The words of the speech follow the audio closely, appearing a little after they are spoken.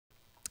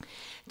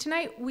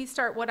Tonight we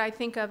start what I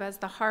think of as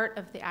the heart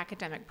of the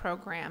academic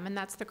program, and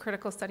that's the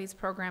Critical Studies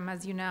program,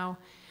 as you know.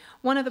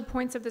 One of the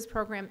points of this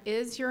program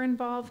is your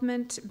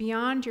involvement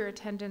beyond your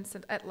attendance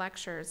at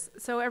lectures.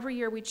 So every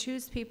year we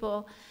choose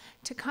people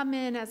to come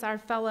in as our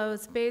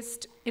fellows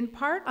based in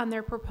part on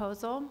their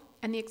proposal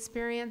and the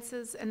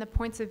experiences and the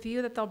points of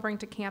view that they'll bring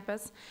to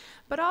campus,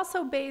 but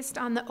also based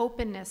on the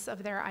openness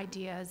of their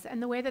ideas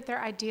and the way that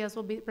their ideas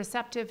will be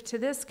receptive to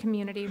this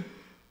community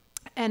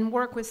and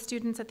work with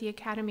students at the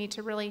Academy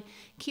to really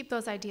keep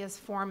those ideas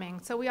forming.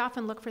 So we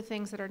often look for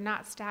things that are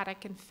not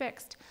static and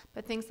fixed,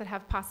 but things that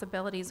have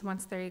possibilities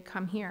once they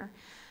come here.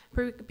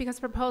 Because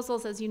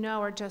proposals, as you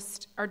know, are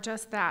just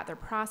that. They're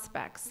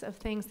prospects of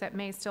things that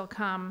may still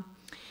come.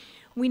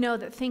 We know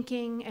that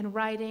thinking and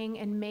writing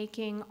and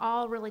making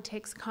all really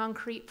takes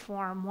concrete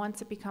form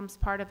once it becomes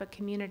part of a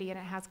community and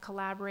it has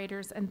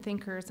collaborators and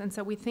thinkers, and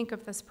so we think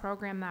of this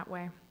program that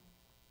way.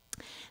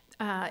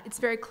 It's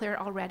very clear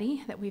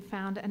already that we've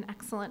found an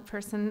excellent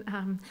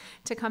person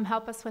to come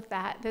help us with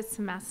that this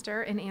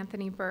semester in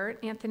Anthony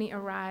Byrt. Anthony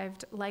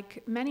arrived,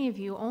 like many of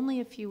you,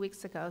 only a few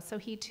weeks ago, so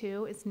he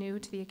too is new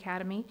to the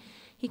Academy.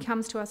 He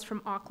comes to us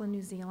from Auckland,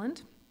 New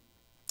Zealand.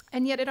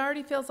 And yet it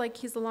already feels like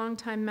he's a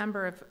longtime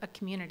member of a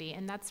community,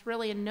 and that's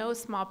really in no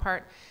small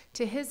part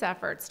to his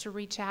efforts to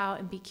reach out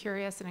and be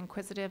curious and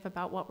inquisitive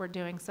about what we're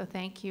doing. So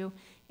thank you,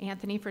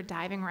 Anthony, for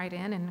diving right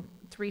in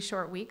 3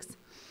 short weeks.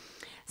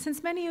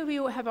 Since many of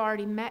you have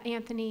already met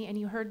Anthony and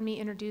you heard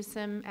me introduce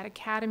him at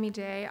Academy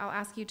Day, I'll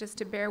ask you just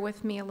to bear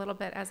with me a little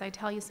bit as I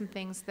tell you some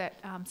things that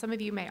some of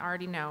you may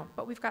already know,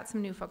 but we've got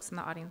some new folks in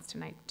the audience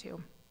tonight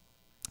too.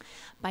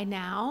 By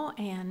now,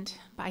 and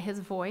by his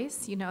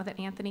voice, you know that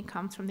Anthony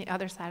comes from the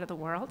other side of the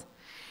world,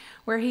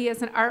 where he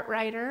is an art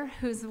writer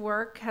whose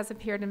work has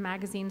appeared in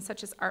magazines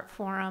such as Art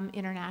Forum,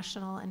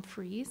 International, and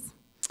Frieze.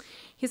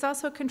 He's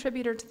also a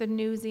contributor to the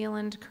New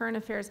Zealand current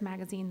affairs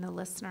magazine, The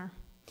Listener.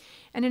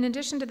 And in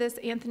addition to this,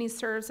 Anthony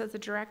serves as the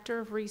Director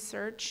of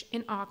Research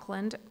in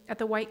Auckland at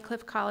the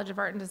Whitecliffe College of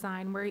Art and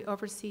Design, where he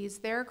oversees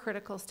their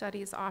critical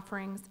studies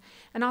offerings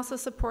and also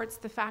supports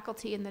the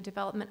faculty in the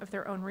development of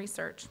their own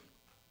research.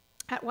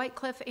 At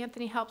Whitecliffe,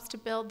 Anthony helps to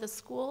build the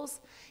school's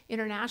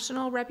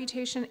international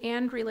reputation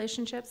and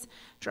relationships,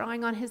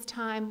 drawing on his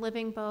time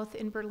living both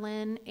in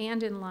Berlin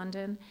and in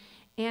London,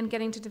 and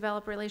getting to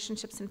develop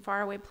relationships in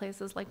faraway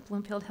places like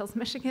Bloomfield Hills,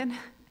 Michigan,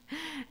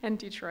 and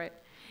Detroit.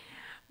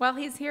 While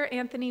he's here,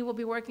 Anthony will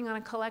be working on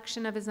a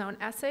collection of his own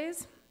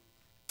essays,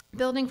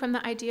 building from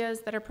the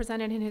ideas that are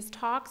presented in his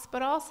talks,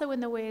 but also in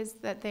the ways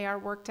that they are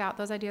worked out.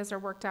 Those ideas are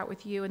worked out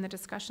with you in the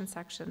discussion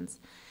sections.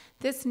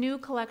 This new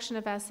collection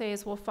of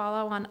essays will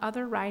follow on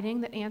other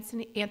writing that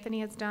Anthony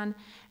has done,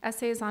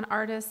 essays on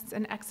artists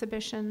and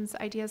exhibitions,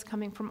 ideas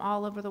coming from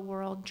all over the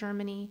world,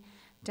 Germany,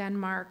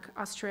 Denmark,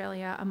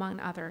 Australia, among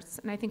others.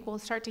 And I think we'll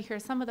start to hear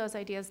some of those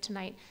ideas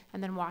tonight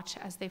and then watch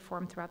as they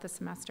form throughout the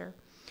semester.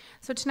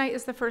 So tonight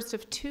is the first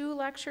of 2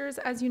 lectures,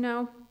 as you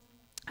know,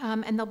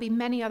 and there'll be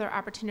many other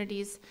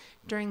opportunities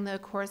during the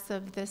course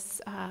of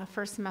this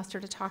first semester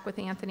to talk with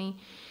Anthony.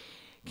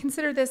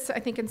 Consider this, I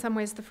think, in some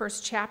ways the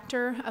first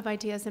chapter of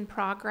Ideas in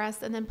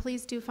Progress, and then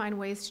please do find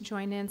ways to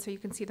join in so you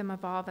can see them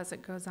evolve as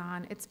it goes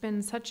on. It's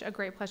been such a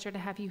great pleasure to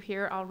have you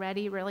here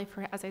already, really,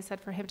 for, as I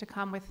said, for him to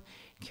come with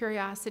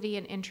curiosity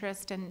and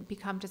interest and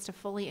become just a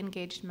fully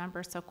engaged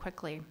member so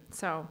quickly.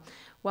 So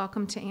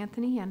welcome to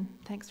Anthony, and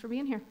thanks for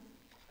being here.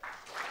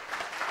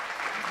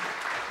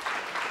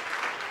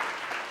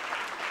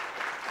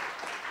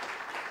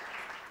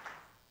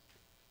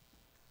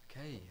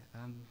 Okay.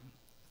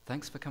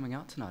 Thanks for coming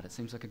out tonight. It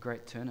seems like a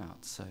great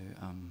turnout. So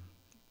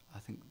I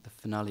think the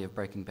finale of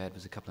Breaking Bad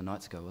was a couple of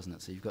nights ago, wasn't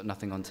it? So you've got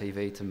nothing on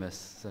TV to miss.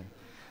 So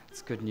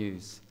it's good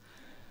news.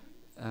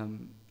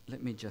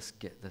 Let me just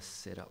get this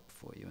set up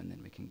for you and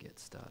then we can get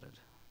started.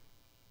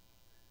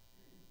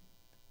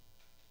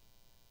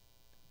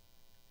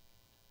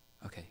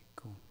 Okay,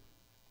 cool.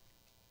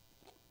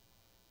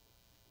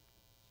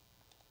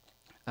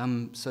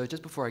 So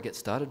just before I get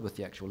started with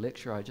the actual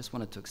lecture, I just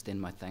wanted to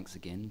extend my thanks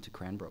again to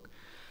Cranbrook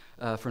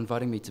for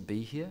inviting me to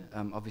be here.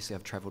 Obviously,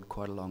 I've travelled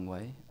quite a long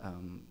way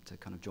to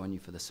kind of join you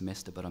for the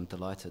semester, but I'm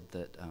delighted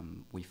that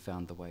we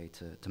found the way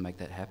to make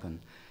that happen.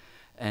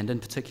 And in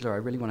particular, I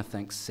really want to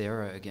thank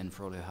Sarah again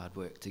for all her hard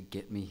work to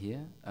get me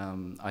here.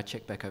 I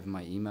checked back over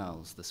my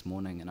emails this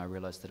morning, and I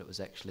realised that it was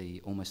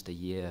actually almost a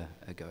year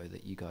ago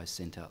that you guys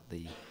sent out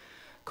the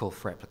call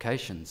for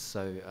applications.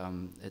 So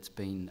it's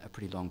been a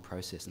pretty long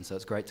process, and so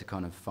it's great to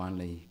kind of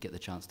finally get the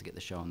chance to get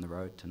the show on the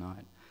road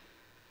tonight.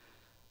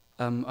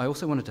 I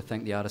also wanted to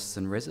thank the artists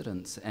in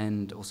residence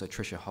and also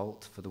Tricia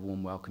Holt for the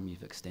warm welcome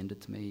you've extended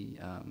to me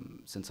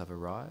since I've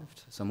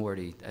arrived. So I'm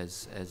already,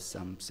 as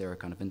Sarah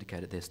kind of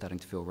indicated, they're starting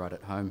to feel right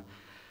at home,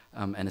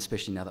 and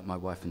especially now that my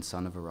wife and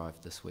son have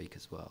arrived this week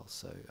as well.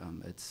 So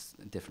it's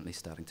definitely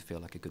starting to feel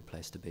like a good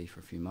place to be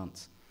for a few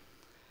months.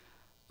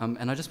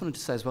 And I just wanted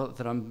to say as well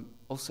that I'm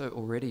also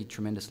already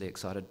tremendously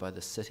excited by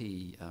the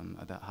city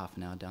about half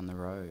an hour down the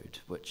road,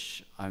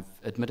 which I've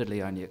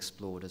admittedly only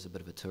explored as a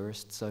bit of a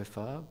tourist so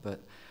far,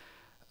 but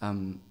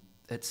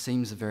it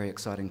seems a very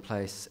exciting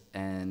place,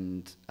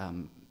 and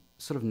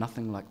sort of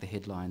nothing like the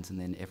headlines and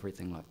then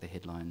everything like the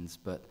headlines,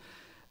 but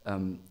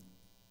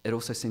it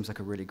also seems like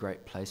a really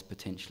great place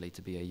potentially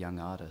to be a young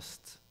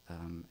artist.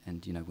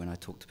 And you know, when I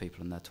talk to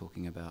people and they're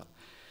talking about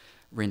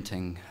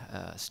renting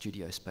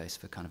studio space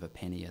for kind of a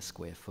penny a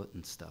square foot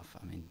and stuff,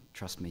 I mean,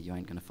 trust me, you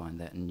ain't going to find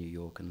that in New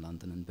York and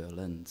London and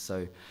Berlin.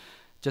 So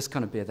just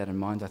kind of bear that in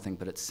mind, I think,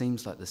 but it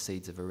seems like the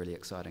seeds of a really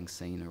exciting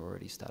scene are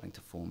already starting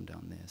to form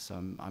down there. So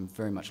I'm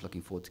very much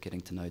looking forward to getting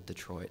to know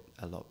Detroit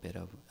a lot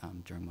better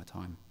during my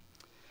time.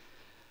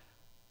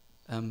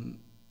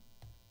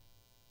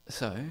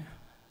 So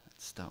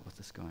let's start with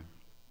this guy.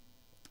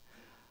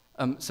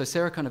 So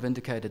Sarah kind of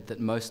indicated that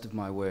most of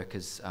my work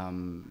is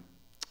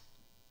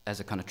as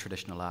a kind of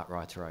traditional art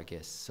writer, I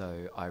guess.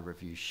 So I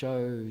review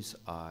shows,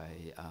 I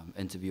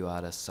interview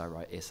artists, I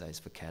write essays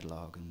for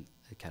catalogs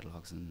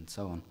and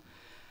so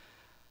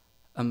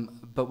on.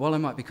 But while I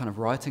might be kind of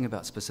writing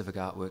about specific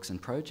artworks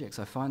and projects,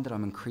 I find that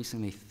I'm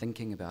increasingly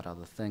thinking about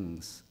other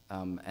things,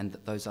 and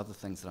that those other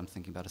things that I'm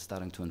thinking about are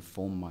starting to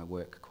inform my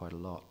work quite a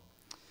lot.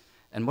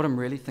 And what I'm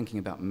really thinking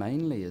about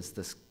mainly is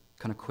this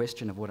kind of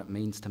question of what it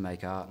means to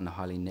make art in a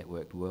highly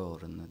networked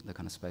world and the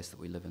kind of space that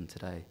we live in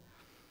today.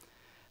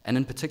 And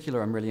in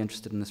particular, I'm really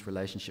interested in this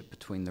relationship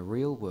between the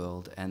real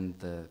world and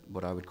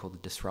what I would call the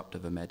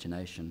disruptive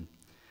imagination,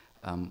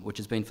 which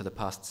has been for the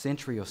past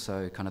century or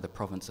so kind of the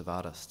province of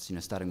artists, you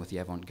know, starting with the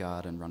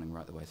avant-garde and running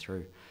right the way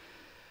through.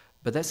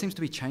 But that seems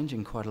to be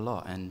changing quite a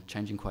lot and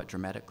changing quite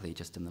dramatically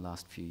just in the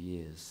last few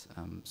years.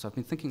 So I've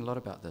been thinking a lot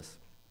about this.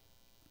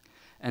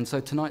 And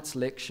so tonight's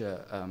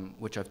lecture,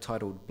 which I've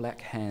titled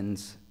Black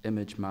Hands,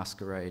 Image,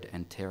 Masquerade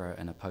and Terror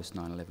in a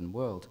Post-9/11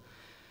 World,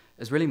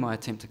 is really my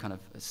attempt to kind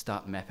of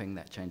start mapping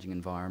that changing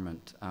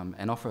environment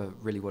and offer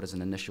really what is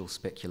an initial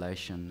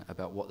speculation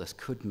about what this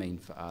could mean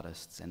for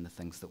artists and the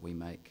things that we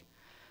make.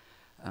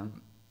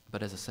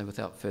 But as I say,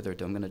 without further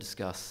ado, I'm going to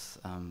discuss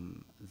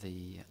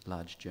the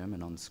large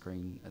German on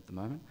screen at the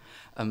moment.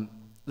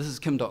 This is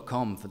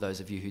Kim.com, for those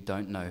of you who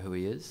don't know who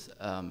he is.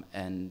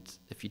 And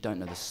if you don't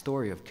know the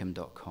story of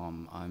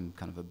Kim.com, I'm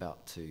kind of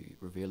about to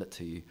reveal it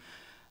to you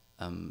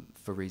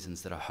for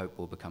reasons that I hope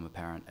will become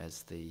apparent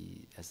as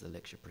the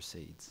lecture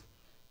proceeds.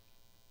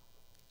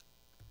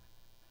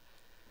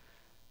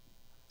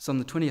 So on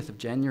the 20th of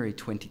January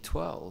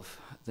 2012,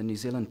 the New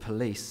Zealand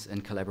police, in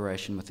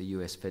collaboration with the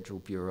US Federal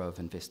Bureau of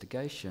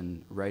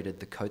Investigation, raided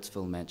the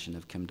Coatesville mansion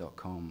of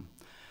Kim.com.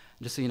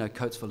 Just so you know,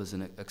 Coatesville is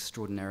an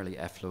extraordinarily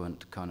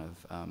affluent kind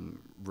of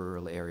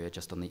rural area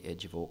just on the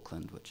edge of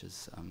Auckland, which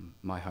is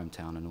my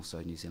hometown and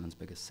also New Zealand's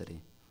biggest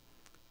city.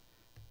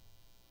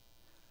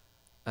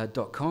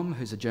 .com,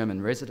 who's a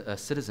German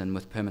citizen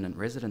with permanent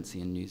residency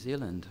in New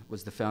Zealand,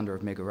 was the founder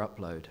of Mega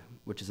Upload,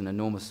 which was an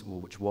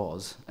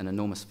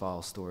enormous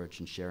file storage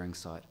and sharing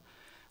site,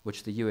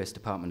 which the US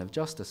Department of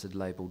Justice had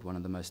labelled one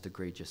of the most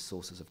egregious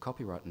sources of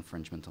copyright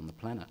infringement on the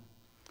planet.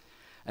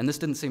 And this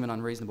didn't seem an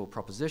unreasonable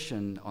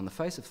proposition on the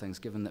face of things,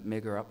 given that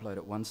Mega Upload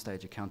at one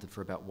stage accounted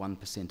for about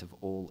 1% of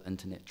all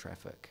internet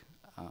traffic,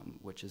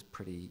 which is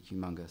pretty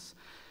humongous.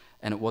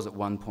 And it was at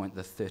one point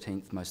the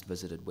 13th most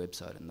visited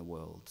website in the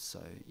world.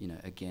 So, you know,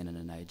 again, in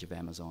an age of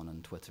Amazon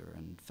and Twitter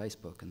and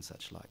Facebook and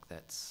such like,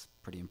 that's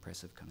pretty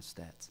impressive kind of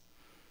stats.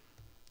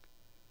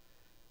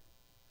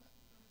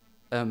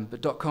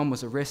 But .com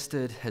was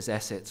arrested, his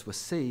assets were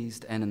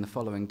seized, and in the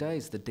following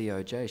days, the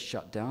DOJ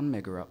shut down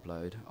Mega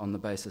Upload on the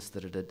basis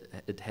that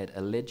it had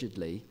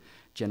allegedly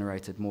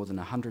generated more than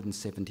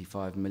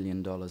 $175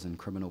 million in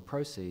criminal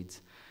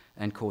proceeds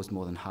and caused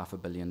more than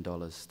 $500 million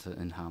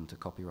in harm to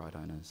copyright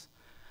owners.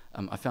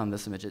 I found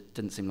this image. It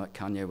didn't seem like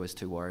Kanye was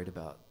too worried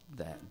about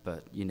that,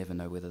 but you never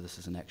know whether this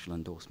is an actual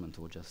endorsement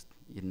or just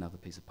yet another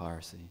piece of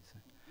piracy.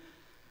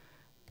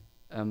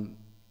 So.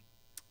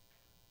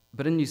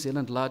 But in New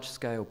Zealand,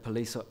 large-scale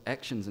police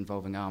actions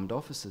involving armed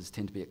officers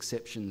tend to be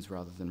exceptions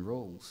rather than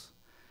rules.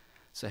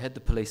 So had the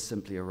police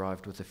simply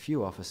arrived with a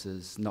few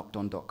officers, knocked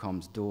on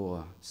 .com's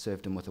door,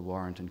 served him with a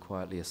warrant and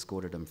quietly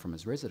escorted him from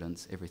his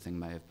residence, everything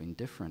may have been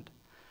different.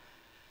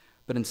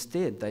 But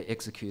instead, they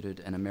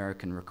executed an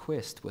American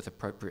request with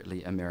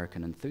appropriately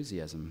American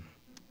enthusiasm.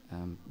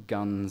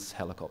 Guns,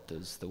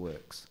 helicopters, the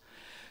works.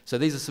 So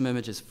these are some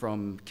images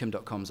from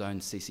Kim.com's own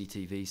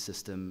CCTV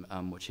system,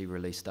 which he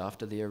released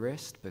after the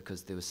arrest,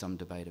 because there was some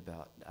debate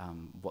about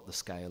what the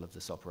scale of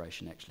this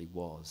operation actually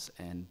was.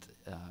 And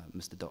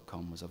Mr.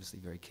 .com was obviously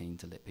very keen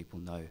to let people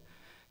know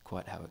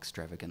quite how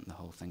extravagant the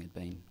whole thing had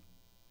been.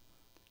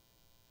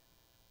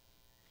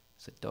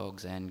 So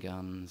dogs and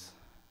guns.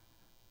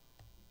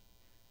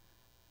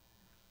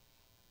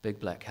 Big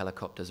black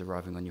helicopters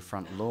arriving on your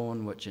front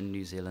lawn, which in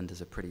New Zealand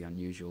is a pretty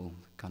unusual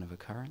kind of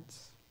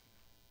occurrence.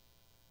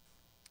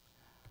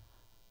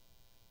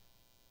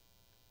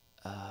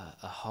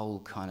 A whole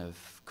kind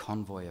of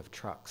convoy of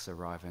trucks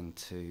arriving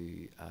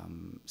to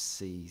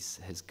seize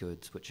his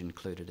goods, which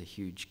included a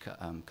huge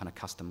kind of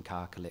custom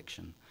car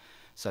collection.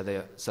 So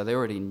they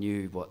already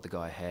knew what the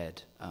guy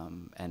had,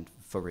 and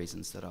for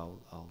reasons that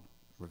I'll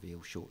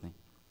reveal shortly.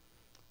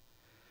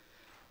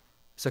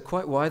 So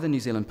quite why the New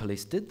Zealand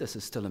police did this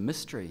is still a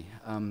mystery,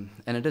 and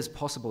it is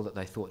possible that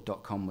they thought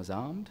 .com was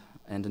armed,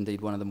 and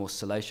indeed one of the more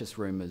salacious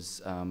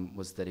rumours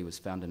was that he was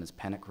found in his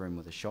panic room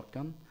with a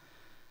shotgun.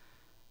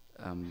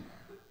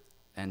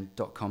 And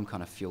 .com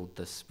kind of fueled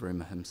this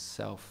rumour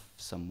himself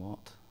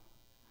somewhat.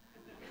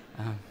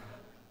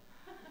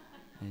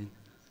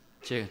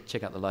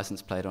 Check out the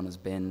license plate on his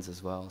Benz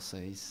as well, so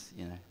he's,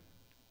 you know,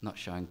 not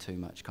showing too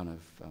much kind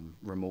of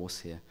remorse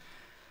here.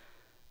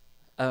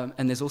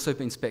 And there's also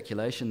been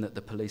speculation that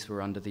the police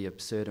were under the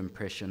absurd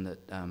impression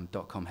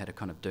that .com had a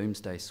kind of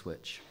doomsday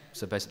switch,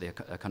 so basically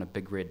a kind of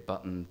big red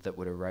button that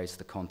would erase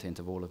the content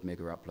of all of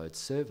Mega Upload's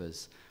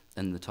servers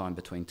in the time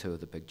between two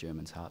of the big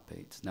Germans'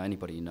 heartbeats. Now,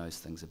 anybody who knows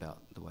things about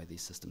the way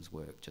these systems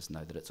work just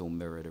know that it's all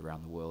mirrored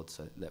around the world,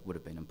 so that would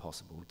have been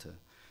impossible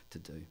to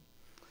do.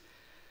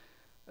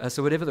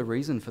 So whatever the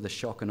reason for the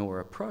shock and awe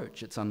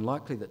approach, it's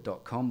unlikely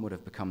that .com would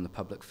have become the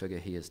public figure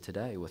he is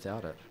today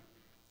without it.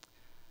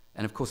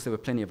 And of course, there were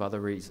plenty of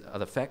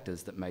other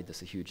factors that made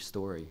this a huge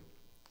story.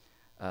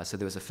 So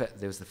there was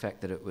the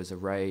fact that it was a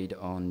raid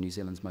on New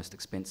Zealand's most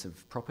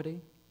expensive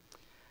property.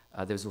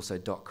 There was also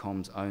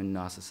 .com's own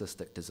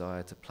narcissistic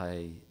desire to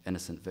play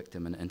innocent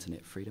victim and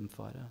internet freedom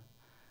fighter.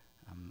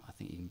 I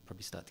think you can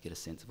probably start to get a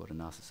sense of what a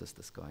narcissist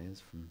this guy is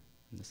from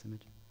this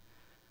image.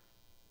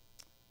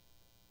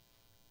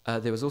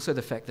 There was also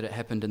the fact that it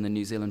happened in the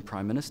New Zealand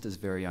Prime Minister's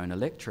very own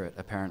electorate,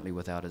 apparently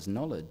without his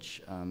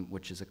knowledge,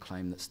 which is a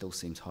claim that still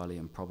seems highly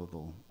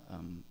improbable.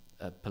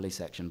 A police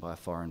action by a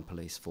foreign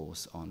police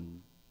force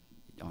on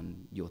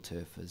your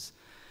turf is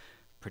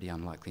pretty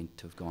unlikely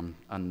to have gone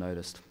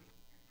unnoticed.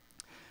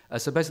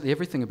 So basically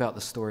everything about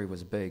the story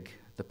was big.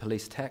 The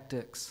police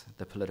tactics,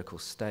 the political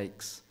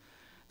stakes,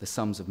 the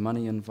sums of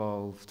money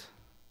involved,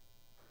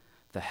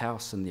 the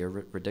house and the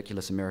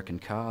ridiculous American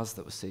cars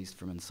that were seized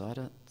from inside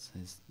it. So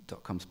there's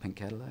 .com's pink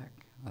Cadillac.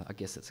 I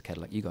guess it's a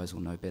Cadillac. You guys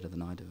will know better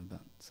than I do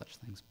about such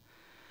things.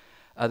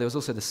 There was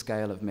also the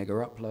scale of Mega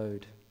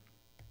Upload.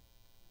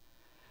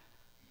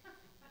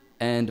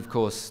 And of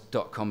course,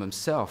 .com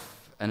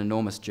himself, an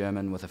enormous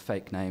German with a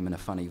fake name and a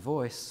funny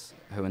voice,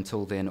 who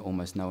until then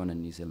almost no one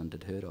in New Zealand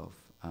had heard of.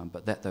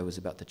 But that, though, was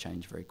about to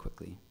change very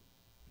quickly.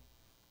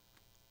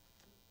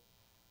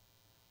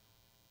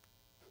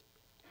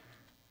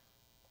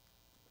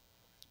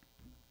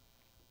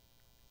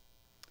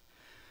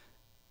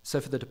 So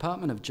for the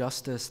Department of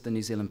Justice, the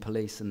New Zealand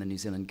Police and the New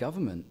Zealand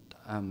Government,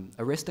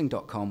 arresting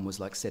 .com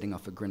was like setting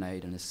off a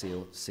grenade in a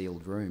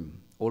sealed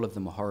room. All of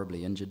them were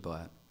horribly injured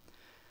by it.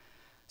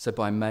 So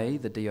by May,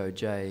 the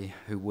DOJ,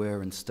 who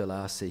were and still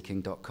are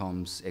seeking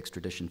 .com's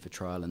extradition for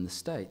trial in the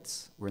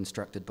States, were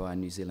instructed by a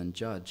New Zealand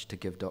judge to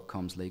give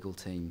 .com's legal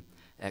team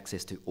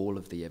access to all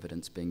of the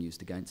evidence being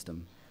used against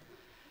him.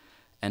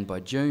 And by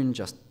June,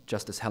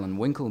 Justice Helen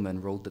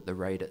Winkleman ruled that the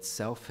raid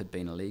itself had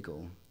been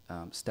illegal,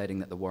 stating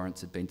that the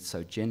warrants had been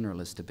so general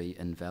as to be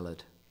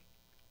invalid.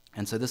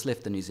 And so this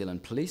left the New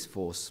Zealand police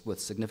force with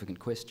significant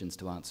questions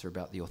to answer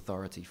about the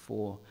authority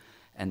for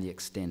and the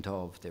extent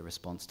of their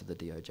response to the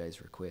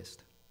DOJ's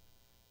request.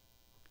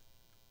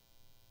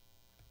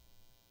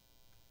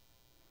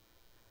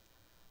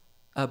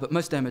 But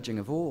most damaging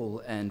of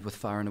all, and with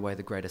far and away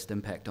the greatest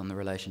impact on the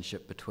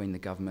relationship between the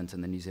government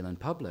and the New Zealand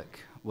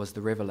public, was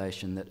the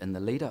revelation that in the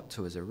lead up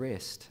to his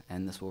arrest,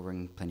 and this will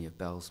ring plenty of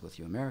bells with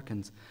you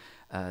Americans,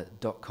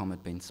 .com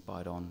had been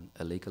spied on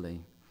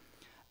illegally.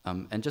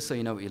 And just so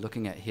you know what you're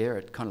looking at here,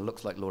 it kind of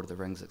looks like Lord of the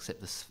Rings,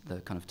 except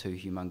the kind of two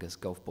humongous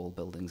golf ball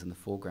buildings in the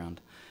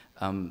foreground.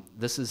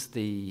 This is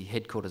the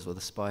headquarters, or the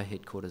spy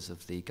headquarters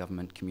of the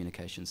Government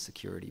Communications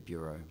Security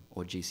Bureau,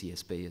 or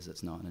GCSB as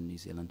it's known in New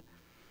Zealand.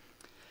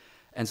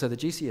 And so the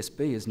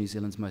GCSB is New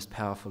Zealand's most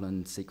powerful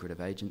and secretive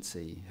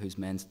agency, whose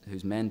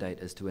mandate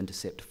is to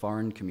intercept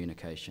foreign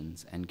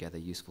communications and gather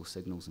useful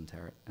signals and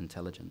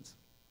intelligence.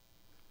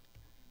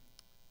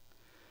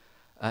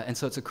 And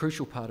so it's a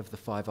crucial part of the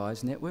Five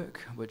Eyes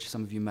network, which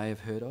some of you may have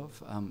heard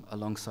of,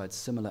 alongside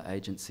similar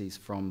agencies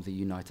from the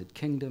United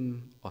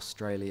Kingdom,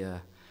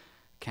 Australia,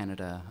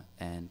 Canada,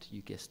 and,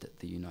 you guessed it,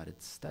 the United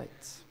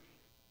States.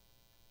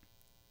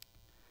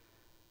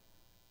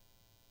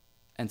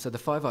 And so the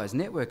Five Eyes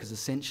network is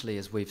essentially,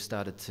 as we've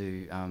started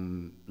to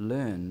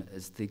learn,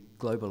 is the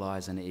global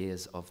eyes and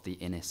ears of the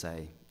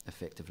NSA,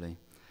 effectively.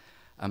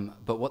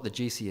 But what the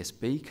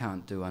GCSB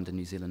can't do under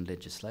New Zealand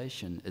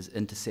legislation is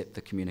intercept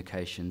the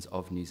communications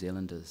of New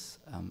Zealanders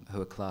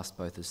who are classed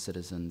both as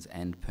citizens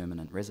and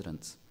permanent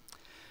residents.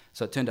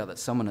 So it turned out that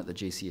someone at the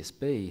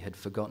GCSB had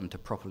forgotten to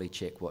properly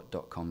check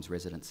what .com's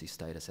residency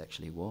status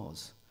actually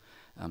was.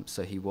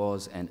 So he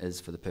was and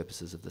is, for the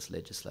purposes of this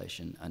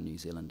legislation, a New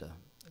Zealander.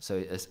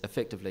 So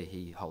effectively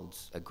he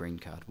holds a green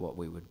card, what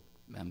we would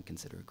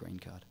consider a green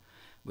card,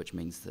 which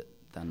means that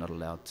they're not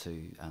allowed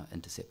to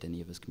intercept any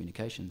of his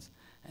communications.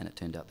 And it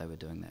turned out they were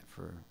doing that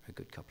for a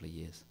good couple of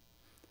years.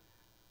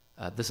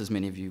 This, as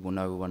many of you will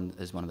know,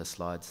 is one of the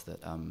slides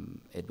that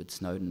Edward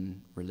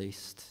Snowden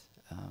released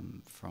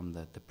from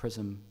the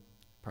PRISM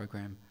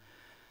program.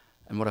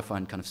 And what I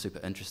find kind of super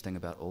interesting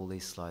about all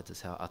these slides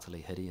is how utterly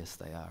hideous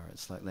they are.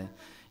 It's like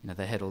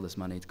they had all this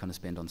money to kind of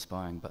spend on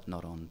spying, but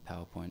not on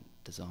PowerPoint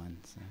design.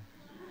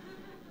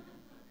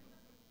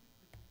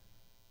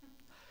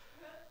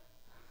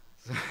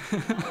 So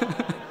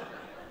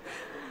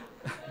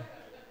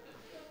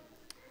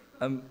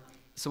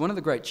So one of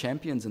the great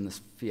champions in this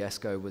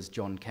fiasco was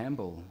John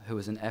Campbell, who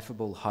was an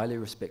affable, highly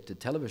respected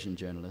television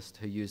journalist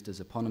who used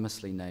his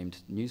eponymously named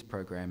news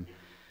program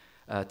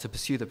to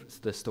pursue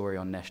the story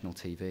on national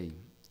TV.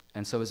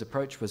 And so his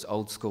approach was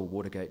old-school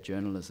Watergate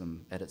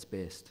journalism at its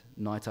best.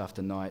 Night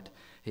after night,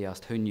 he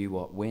asked who knew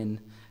what when,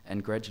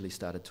 and gradually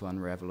started to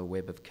unravel a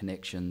web of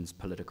connections,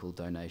 political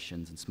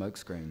donations, and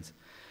smokescreens,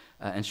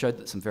 and showed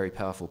that some very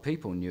powerful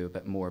people knew a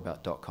bit more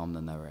about .com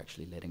than they were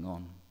actually letting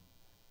on.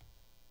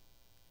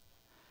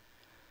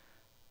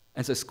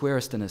 And so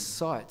squarest in his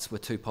sights were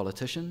two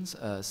politicians,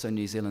 so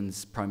New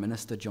Zealand's Prime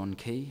Minister John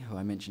Key, who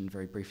I mentioned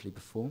very briefly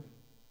before,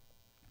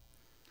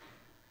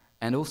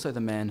 and also the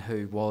man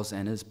who was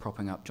and is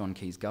propping up John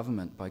Key's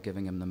government by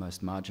giving him the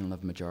most marginal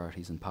of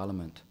majorities in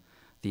Parliament,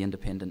 the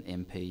independent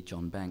MP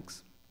John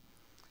Banks.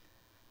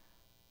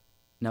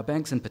 Now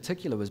Banks in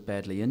particular was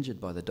badly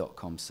injured by the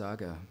 .com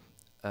saga.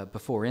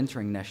 Before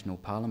entering National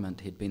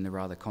Parliament, he'd been the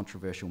rather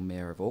controversial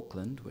Mayor of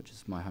Auckland, which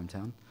is my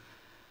hometown,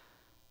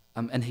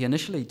 and he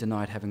initially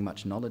denied having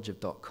much knowledge of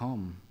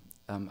 .com,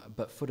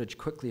 but footage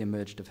quickly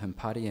emerged of him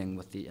partying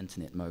with the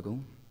internet mogul.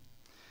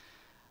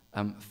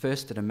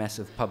 First at a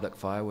massive public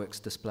fireworks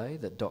display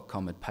that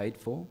 .com had paid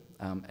for,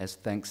 as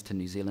thanks to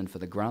New Zealand for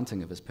the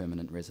granting of his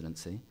permanent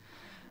residency,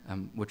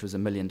 which was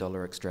 $1 million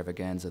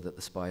extravaganza that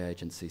the spy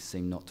agencies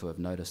seemed not to have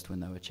noticed when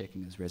they were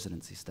checking his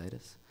residency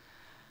status.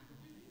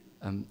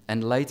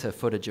 And later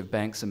footage of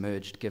Banks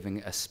emerged giving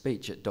a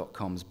speech at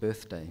 .com's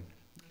birthday.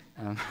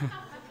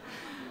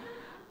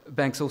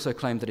 Banks also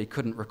claimed that he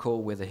couldn't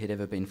recall whether he'd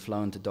ever been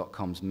flown to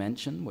 .com's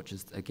mansion, which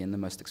is, again, the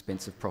most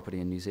expensive property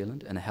in New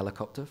Zealand, in a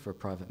helicopter for a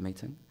private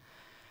meeting.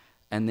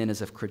 And then,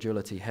 as if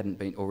credulity hadn't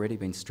already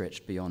been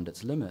stretched beyond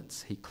its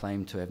limits, he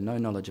claimed to have no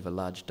knowledge of a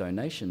large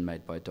donation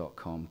made by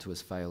 .com to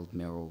his failed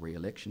mayoral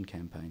re-election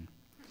campaign.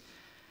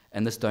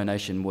 And this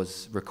donation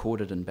was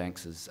recorded in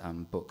Banks's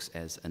books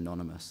as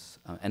anonymous.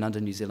 And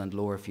under New Zealand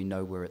law, if you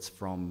know where it's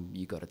from,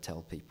 you got to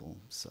tell people.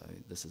 So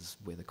this is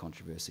where the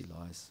controversy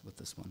lies with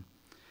this one.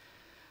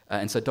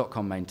 And so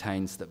 .com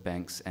maintains that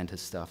Banks and his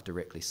staff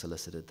directly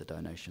solicited the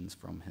donations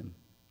from him.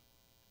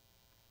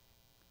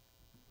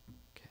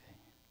 Okay.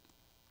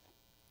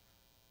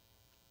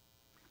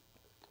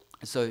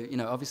 So, you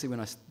know, obviously when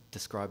I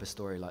describe a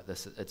story like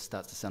this, it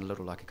starts to sound a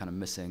little like a kind of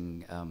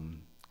missing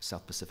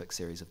South Pacific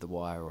series of The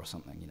Wire or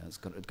something. You know, it's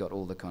got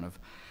all the kind of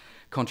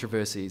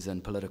controversies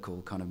and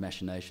political kind of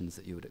machinations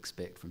that you would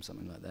expect from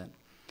something like that.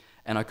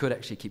 And I could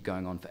actually keep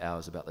going on for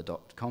hours about the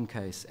 .com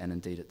case, and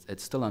indeed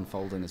it's still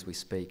unfolding as we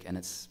speak, and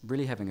it's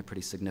really having a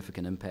pretty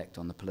significant impact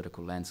on the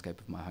political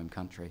landscape of my home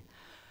country.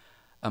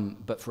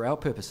 But for our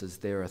purposes,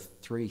 there are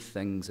three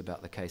things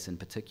about the case in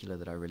particular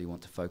that I really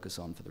want to focus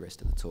on for the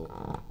rest of the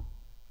talk.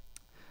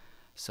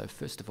 So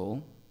first of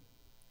all,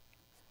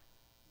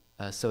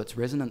 so its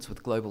resonance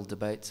with global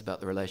debates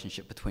about the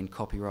relationship between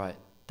copyright,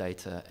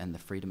 data, and the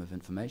freedom of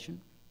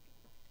information.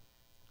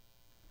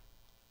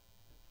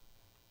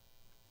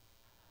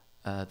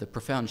 The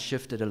profound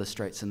shift it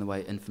illustrates in the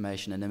way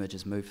information and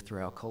images move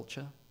through our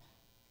culture.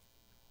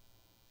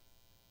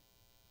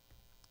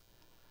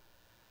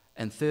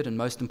 And third, and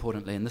most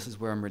importantly, and this is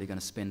where I'm really going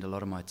to spend a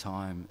lot of my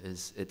time,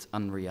 is its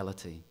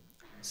unreality.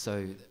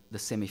 So the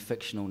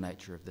semi-fictional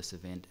nature of this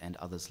event and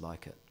others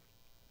like it.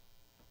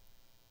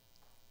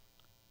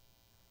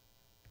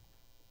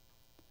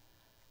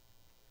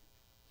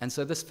 And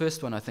so this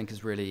first one, I think,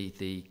 is really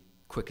the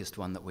quickest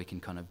one that we can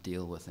kind of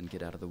deal with and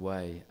get out of the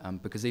way.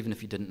 Because even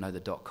if you didn't know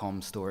the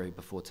 .com story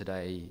before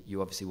today,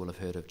 you obviously will have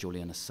heard of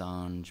Julian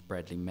Assange,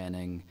 Bradley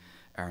Manning,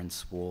 Aaron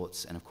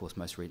Swartz, and of course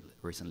most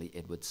recently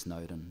Edward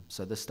Snowden.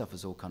 So this stuff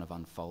is all kind of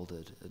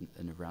unfolded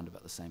in around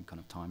about the same kind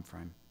of time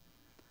frame.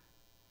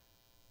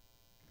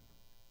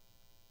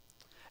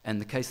 And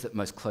the case that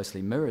most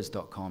closely mirrors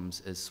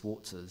 .com's is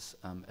Swartz's,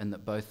 in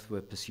that both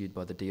were pursued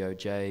by the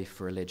DOJ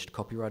for alleged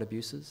copyright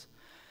abuses,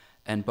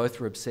 and both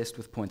were obsessed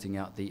with pointing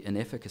out the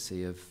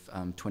inefficacy of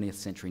 20th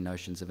century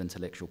notions of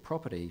intellectual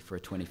property for a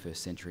 21st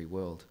century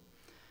world.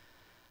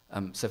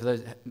 So for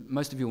those,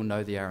 most of you will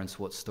know the Aaron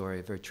Swartz story,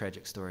 a very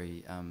tragic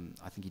story.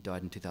 I think he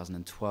died in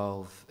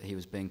 2012. He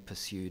was being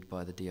pursued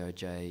by the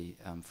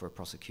DOJ for a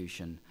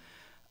prosecution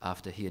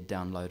after he had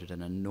downloaded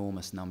an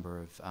enormous number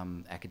of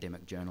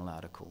academic journal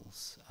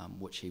articles,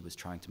 which he was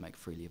trying to make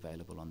freely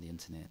available on the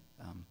internet.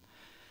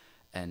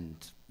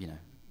 And, you know,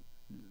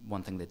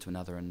 one thing led to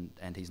another,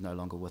 and he's no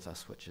longer with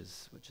us, which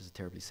is a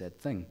terribly sad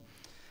thing.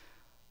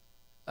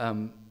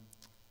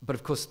 But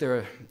of course,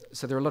 there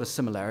are a lot of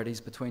similarities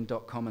between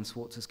 .com and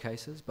Swartz's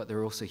cases, but there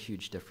are also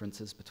huge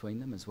differences between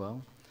them as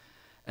well.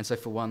 And so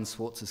for one,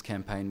 Swartz's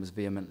campaign was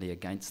vehemently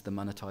against the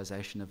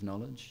monetization of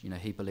knowledge. You know,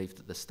 he believed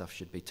that this stuff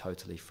should be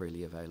totally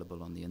freely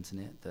available on the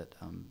internet,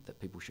 that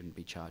people shouldn't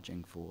be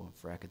charging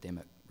for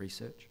academic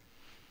research.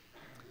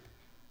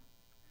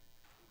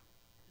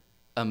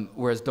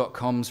 Whereas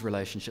 .com's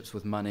relationships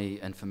with money,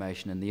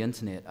 information, and the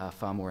internet are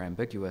far more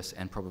ambiguous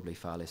and probably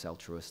far less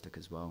altruistic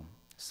as well.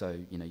 So,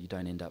 you know, you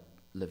don't end up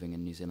living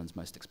in New Zealand's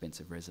most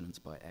expensive residence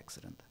by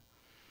accident.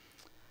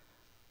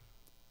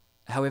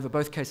 However,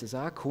 both cases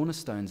are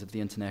cornerstones of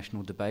the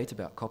international debate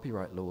about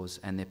copyright laws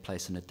and their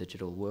place in a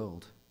digital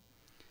world.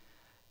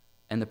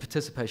 And the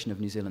participation of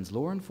New Zealand's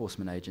law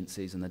enforcement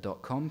agencies in the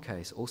 .com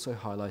case also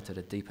highlighted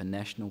a deeper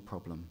national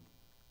problem: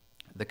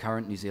 the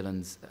current New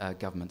Zealand's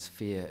government's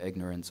fear,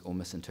 ignorance, or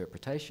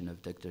misinterpretation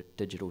of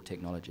digital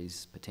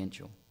technology's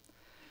potential.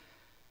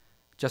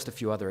 Just a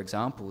few other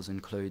examples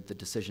include the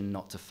decision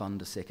not to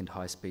fund a second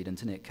high-speed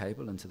internet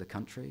cable into the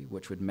country,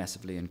 which would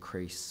massively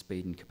increase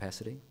speed and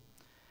capacity,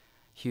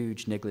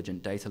 huge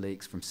negligent data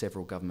leaks from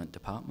several government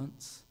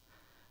departments,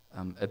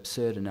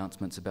 absurd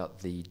announcements about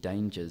the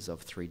dangers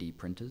of 3D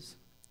printers,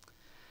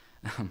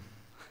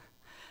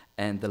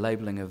 and the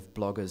labelling of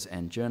bloggers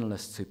and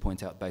journalists who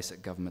point out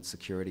basic government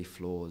security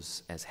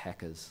flaws as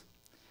hackers.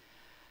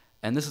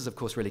 And this is, of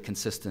course, really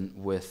consistent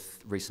with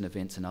recent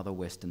events in other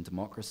Western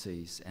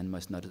democracies, and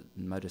most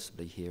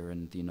noticeably here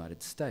in the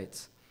United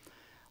States,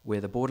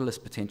 where the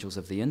borderless potentials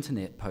of the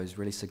internet pose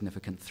really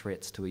significant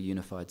threats to a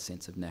unified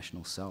sense of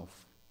national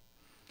self.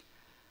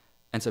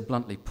 And so,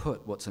 bluntly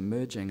put, what's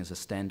emerging is a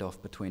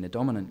standoff between a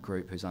dominant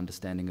group whose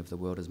understanding of the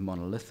world is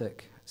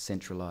monolithic,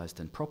 centralised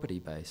and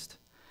property-based,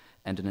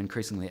 and an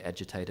increasingly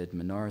agitated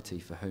minority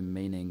for whom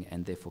meaning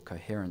and therefore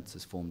coherence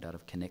is formed out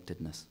of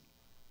connectedness.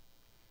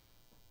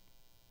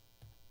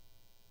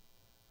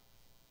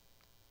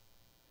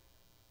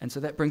 And so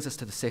that brings us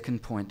to the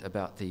second point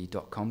about the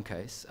 .com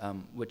case,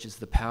 which is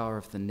the power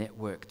of the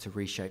network to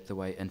reshape the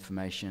way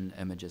information,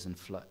 images, and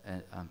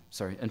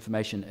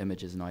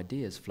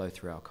ideas flow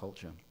through our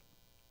culture.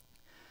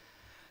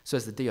 So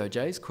as the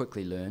DOJ's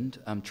quickly learned,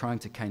 trying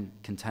to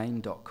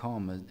contain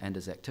 .com and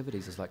his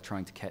activities is like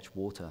trying to catch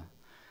water.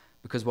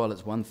 Because while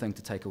it's one thing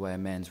to take away a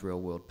man's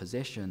real-world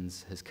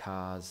possessions, his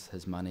cars,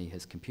 his money,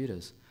 his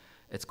computers,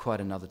 it's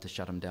quite another to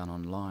shut him down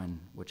online,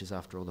 which is,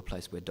 after all, the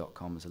place where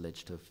 .com is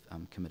alleged to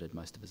have committed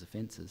most of his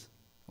offences,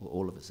 or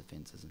all of his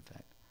offences, in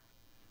fact.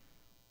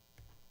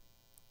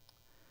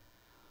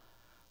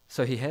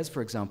 So he has,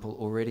 for example,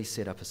 already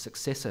set up a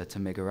successor to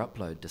Mega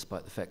Upload,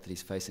 despite the fact that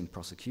he's facing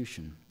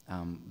prosecution,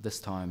 this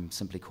time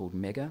simply called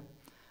Mega,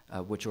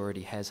 which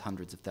already has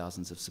hundreds of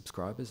thousands of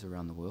subscribers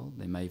around the world.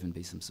 There may even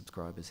be some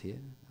subscribers here.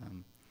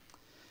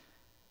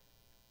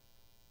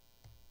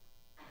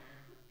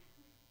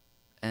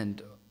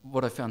 And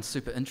what I found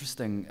super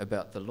interesting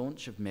about the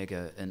launch of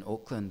Mega in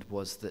Auckland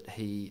was that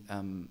he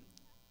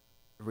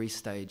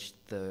restaged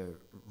the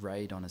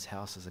raid on his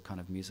house as a kind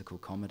of musical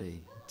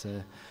comedy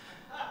to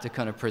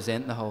kind of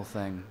present the whole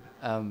thing.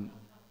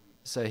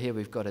 So here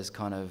we've got his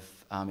kind of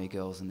army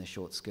girls in their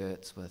short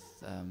skirts with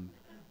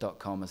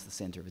 .com as the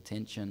centre of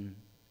attention,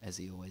 as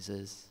he always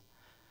is.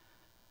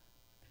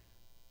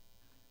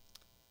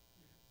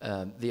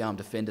 The Armed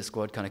Defender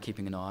Squad kind of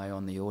keeping an eye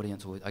on the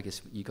audience, or I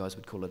guess you guys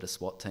would call it a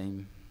SWAT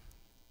team.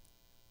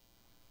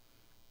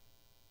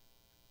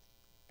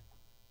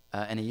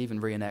 And he even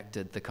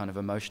reenacted the kind of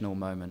emotional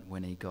moment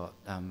when he got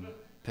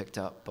picked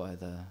up by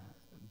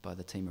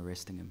the team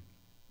arresting him.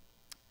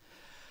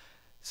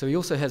 So he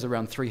also has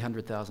around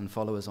 300,000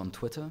 followers on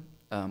Twitter,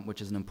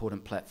 which is an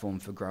important platform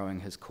for growing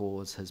his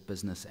cause, his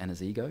business, and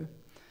his ego.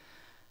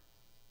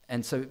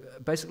 And so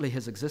basically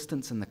his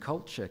existence in the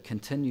culture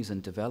continues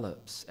and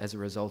develops as a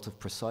result of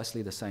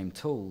precisely the same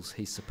tools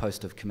he's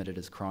supposed to have committed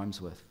his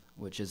crimes with,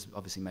 which is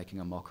obviously making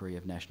a mockery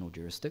of national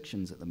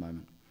jurisdictions at the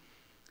moment.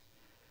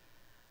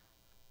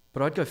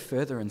 But I'd go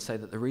further and say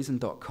that the reason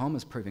 .com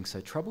is proving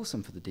so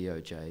troublesome for the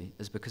DOJ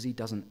is because he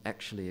doesn't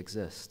actually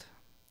exist.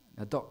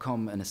 Now,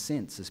 .com, in a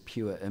sense, is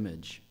pure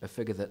image, a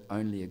figure that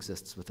only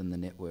exists within the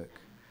network.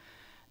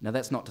 Now,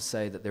 that's not to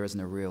say that there isn't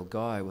a real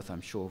guy with,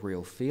 I'm sure,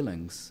 real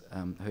feelings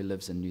who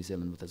lives in New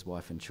Zealand with his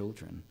wife and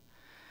children.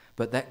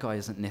 But that guy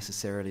isn't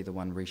necessarily the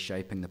one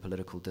reshaping the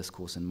political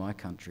discourse in my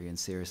country and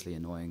seriously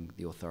annoying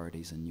the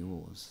authorities in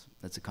yours.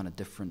 It's a kind of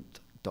different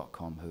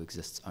 .com who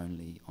exists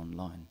only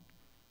online.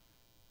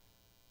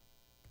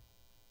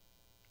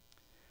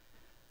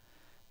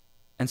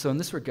 And so in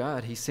this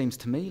regard, he seems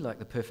to me like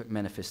the perfect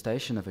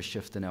manifestation of a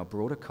shift in our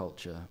broader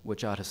culture,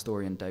 which art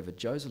historian David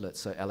Joselit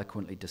so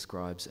eloquently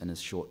describes in his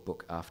short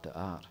book, After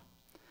Art.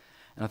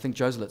 And I think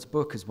Joselit's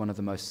book is one of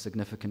the most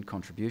significant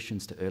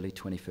contributions to early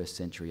 21st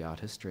century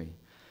art history,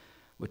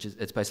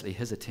 it's basically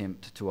his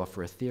attempt to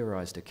offer a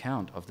theorized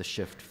account of the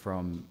shift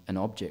from an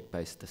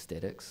object-based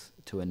aesthetics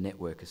to a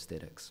network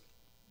aesthetics.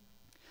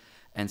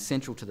 And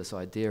central to this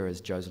idea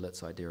is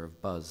Joselit's idea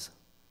of buzz.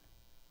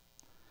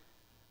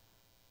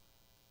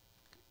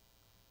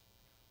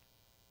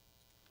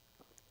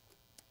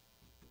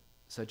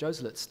 So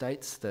Joselit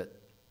states that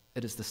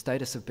it is the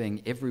status of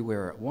being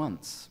everywhere at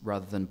once,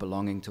 rather than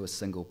belonging to a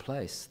single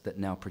place, that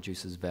now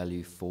produces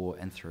value for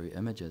and through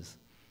images.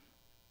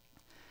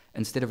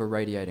 Instead of a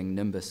radiating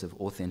nimbus of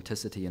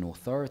authenticity and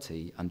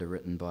authority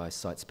underwritten by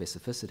site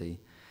specificity,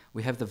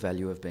 we have the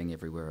value of being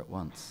everywhere at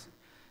once.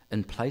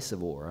 In place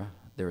of aura,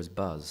 there is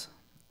buzz.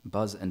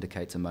 Buzz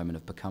indicates a moment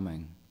of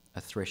becoming, a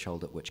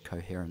threshold at which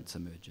coherence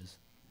emerges.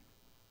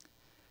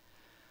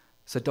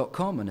 So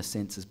 .com, in a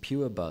sense, is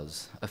pure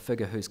buzz, a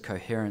figure whose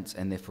coherence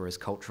and therefore his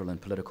cultural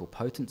and political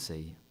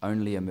potency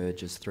only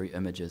emerges through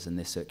images and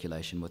their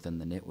circulation within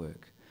the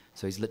network.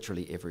 So he's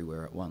literally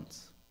everywhere at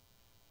once.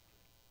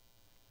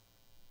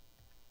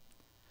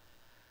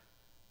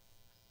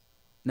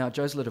 Now,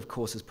 Joseph, of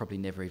course, has probably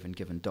never even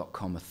given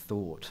 .com a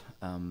thought,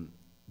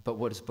 but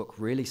what his book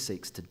really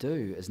seeks to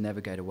do is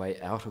navigate a way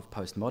out of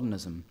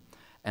postmodernism,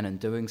 and in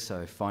doing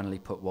so, finally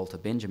put Walter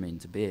Benjamin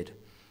to bed.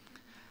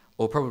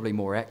 Or probably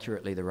more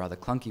accurately, the rather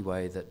clunky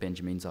way that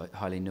Benjamin's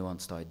highly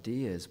nuanced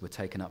ideas were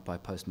taken up by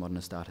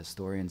postmodernist art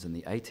historians in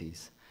the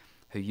 80s,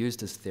 who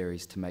used his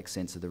theories to make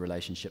sense of the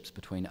relationships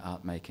between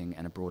art making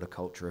and a broader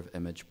culture of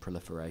image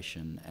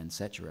proliferation and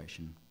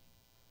saturation.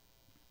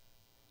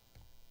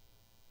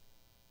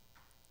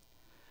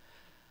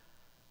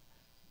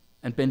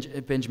 And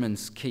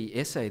Benjamin's key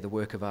essay, The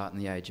Work of Art in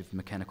the Age of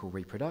Mechanical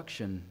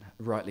Reproduction,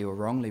 rightly or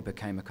wrongly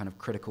became a kind of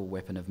critical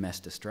weapon of mass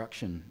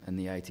destruction in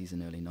the 80s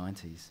and early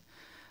 90s.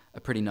 A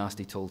pretty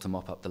nasty tool to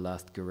mop up the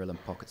last guerrilla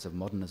pockets of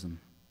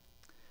modernism.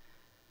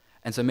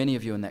 And so many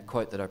of you in that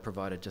quote that I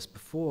provided just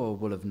before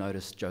will have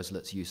noticed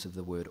Joselit's use of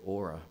the word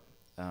aura,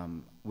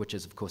 which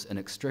is of course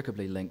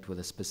inextricably linked with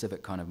a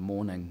specific kind of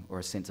mourning or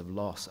a sense of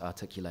loss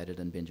articulated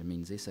in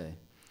Benjamin's essay.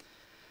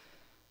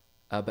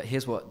 But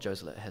here's what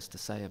Joselit has to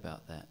say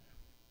about that.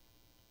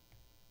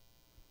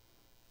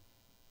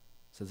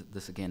 So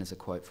this again is a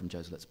quote from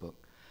Joselit's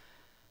book.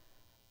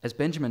 As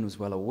Benjamin was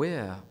well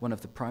aware, one of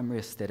the primary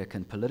aesthetic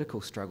and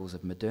political struggles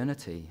of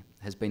modernity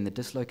has been the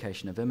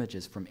dislocation of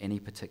images from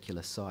any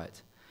particular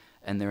site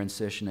and their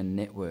insertion in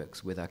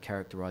networks where they're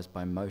characterized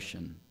by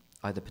motion,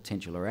 either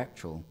potential or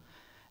actual,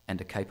 and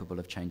are capable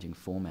of changing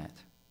format,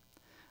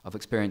 of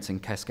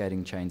experiencing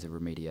cascading chains of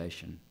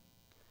remediation.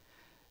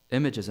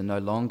 Images are no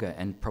longer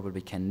and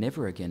probably can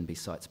never again be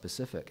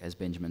site-specific, as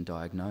Benjamin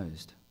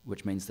diagnosed,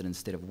 which means that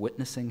instead of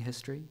witnessing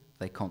history,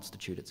 they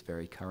constitute its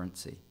very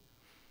currency.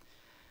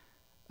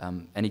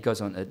 And he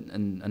goes on,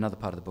 in another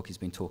part of the book, he's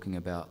been talking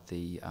about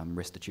the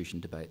restitution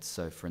debates.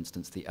 So, for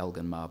instance, the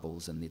Elgin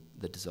marbles and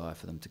the desire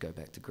for them to go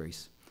back to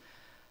Greece.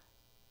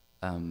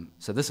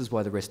 So this is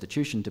why the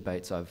restitution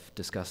debates I've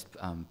discussed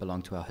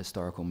belong to our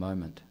historical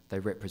moment. They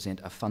represent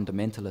a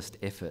fundamentalist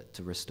effort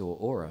to restore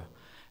aura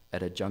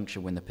at a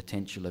juncture when the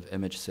potential of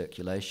image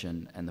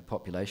circulation and the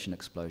population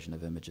explosion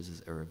of images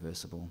is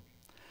irreversible.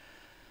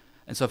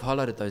 And so I've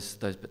highlighted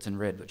those bits in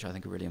red, which I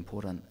think are really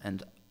important.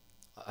 And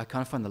I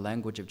kind of find the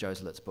language of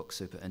Joselit's book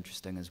super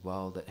interesting as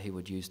well, that he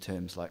would use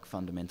terms like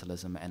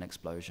fundamentalism and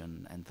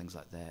explosion and things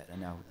like that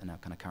in our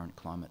kind of current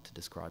climate to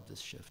describe this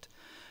shift.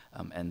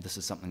 And this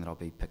is something that I'll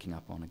be picking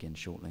up on again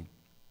shortly.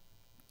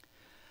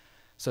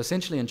 So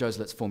essentially in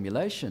Joselit's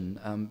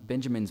formulation,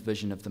 Benjamin's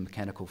vision of the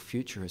mechanical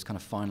future has kind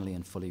of finally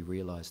and fully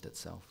realized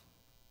itself.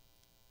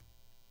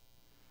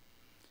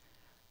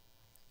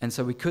 And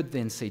so we could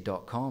then see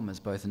 .com as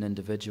both an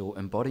individual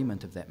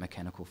embodiment of that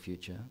mechanical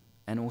future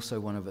and also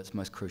one of its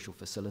most crucial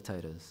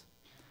facilitators,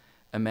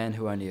 a man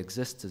who only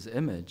exists as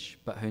image,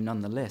 but who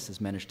nonetheless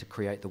has managed to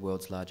create the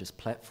world's largest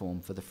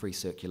platform for the free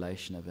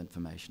circulation of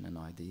information and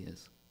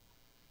ideas.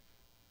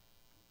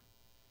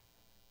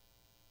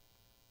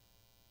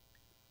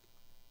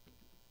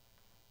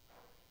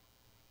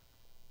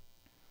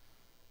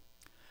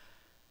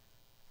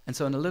 And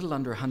so in a little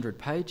under 100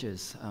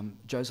 pages,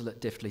 Joselit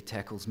deftly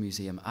tackles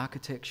museum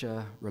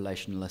architecture,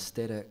 relational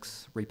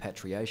aesthetics,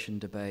 repatriation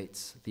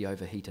debates, the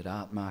overheated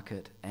art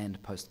market,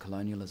 and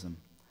post-colonialism.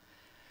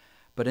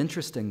 But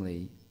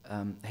interestingly,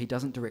 he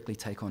doesn't directly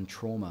take on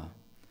trauma.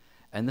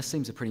 And this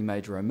seems a pretty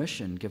major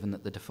omission, given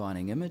that the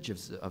defining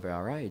images of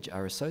our age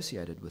are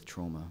associated with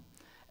trauma,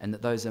 and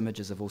that those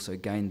images have also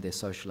gained their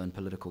social and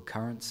political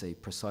currency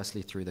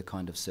precisely through the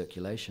kind of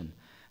circulation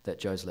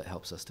that Joselit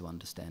helps us to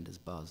understand as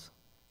buzz.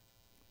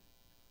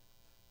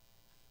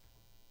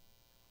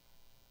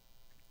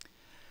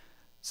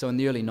 So in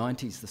the early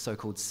 90s, the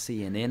so-called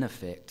CNN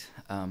effect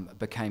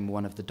became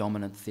one of the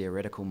dominant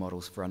theoretical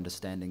models for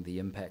understanding the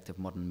impact of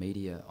modern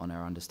media on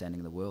our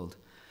understanding of the world.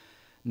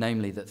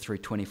 Namely that through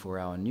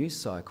 24-hour news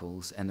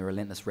cycles and the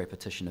relentless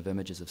repetition of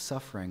images of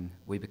suffering,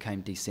 we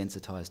became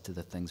desensitized to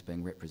the things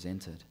being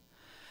represented.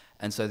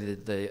 And so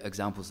the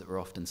examples that were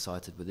often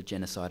cited were the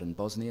genocide in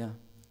Bosnia,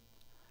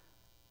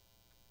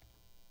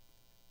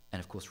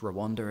 and of course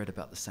Rwanda at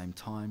about the same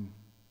time,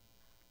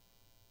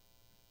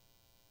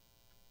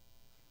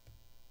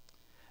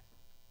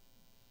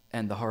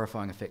 and the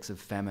horrifying effects of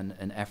famine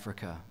in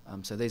Africa.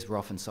 So these were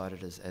often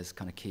cited as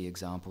kind of key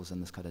examples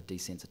in this kind of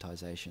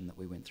desensitization that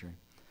we went through.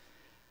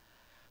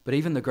 But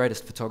even the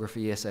greatest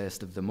photography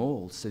essayist of them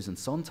all, Susan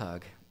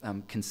Sontag,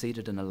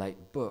 conceded in a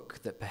late book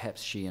that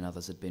perhaps she and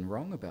others had been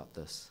wrong about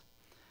this.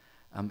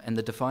 And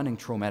the defining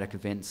traumatic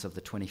events of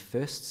the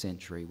 21st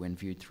century, when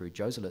viewed through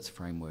Joselit's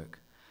framework,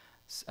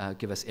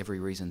 give us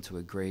every reason to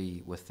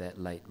agree with that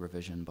late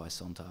revision by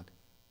Sontag.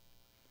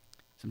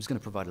 So I'm just going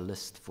to provide a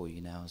list for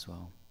you now as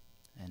well.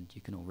 And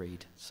you can all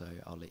read, so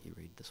I'll let you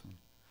read this one.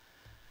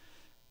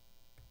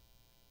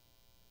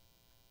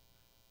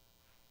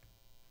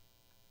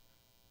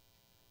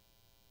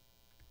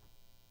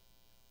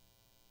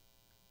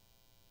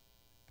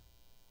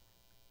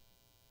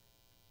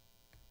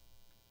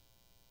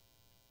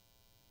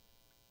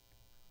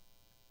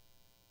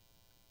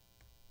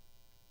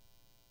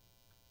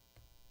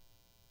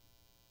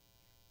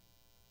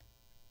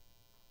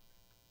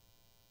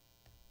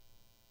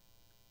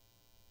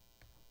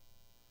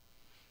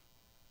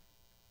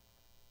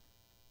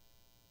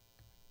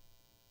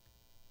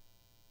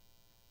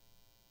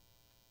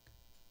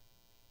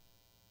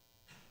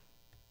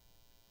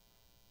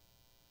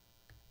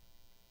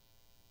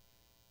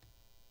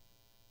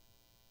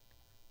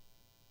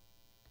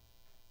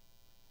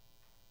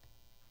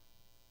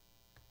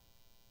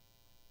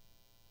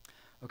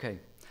 Okay.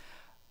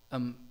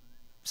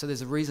 So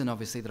there's a reason,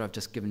 obviously, that I've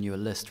just given you a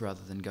list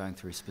rather than going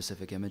through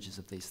specific images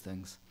of these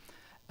things.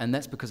 And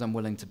that's because I'm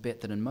willing to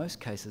bet that in most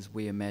cases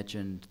we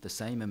imagined the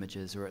same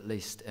images, or at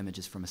least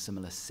images from a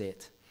similar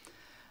set,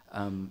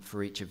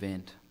 for each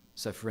event.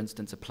 So for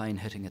instance, a plane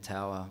hitting a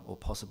tower, or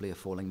possibly a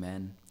falling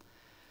man,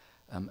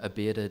 a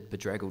bearded,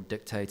 bedraggled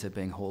dictator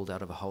being hauled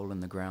out of a hole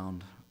in the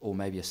ground, or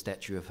maybe a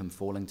statue of him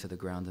falling to the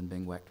ground and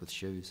being whacked with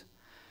shoes.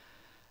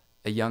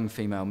 A young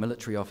female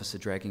military officer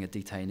dragging a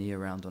detainee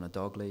around on a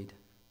dog lead,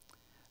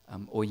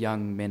 or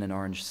young men in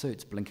orange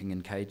suits blinking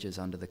in cages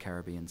under the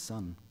Caribbean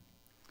sun.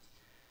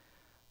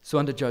 So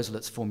under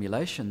Joselet's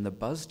formulation, the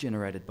buzz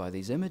generated by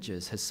these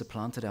images has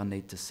supplanted our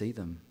need to see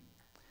them.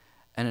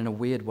 And in a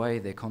weird way,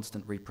 their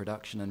constant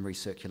reproduction and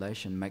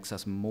recirculation makes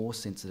us more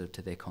sensitive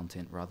to their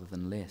content rather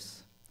than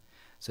less.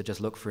 So just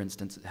look, for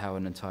instance, at how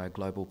an entire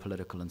global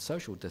political and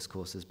social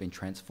discourse has been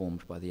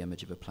transformed by the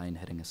image of a plane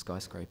hitting a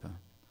skyscraper.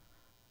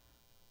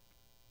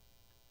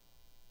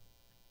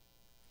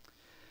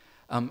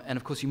 And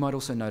of course, you might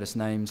also notice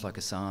names like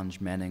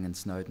Assange, Manning, and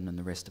Snowden, and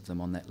the rest of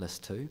them on that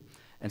list too.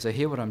 And so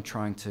here what I'm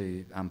trying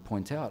to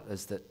point out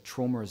is that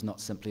trauma is not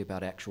simply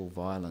about actual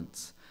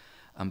violence,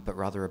 but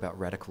rather about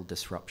radical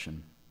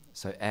disruption.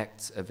 So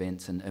acts,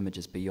 events, and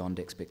images beyond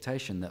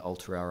expectation that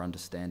alter our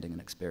understanding and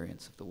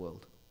experience of the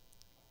world.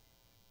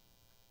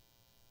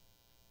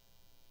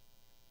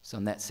 So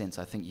in that sense,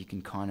 I think you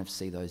can kind of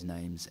see those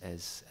names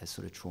as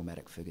sort of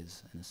traumatic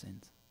figures, in a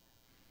sense.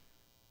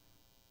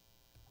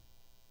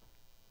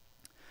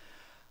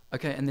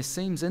 Okay, and there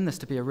seems in this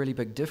to be a really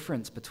big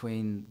difference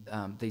between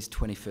these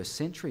 21st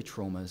century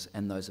traumas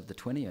and those of the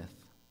 20th.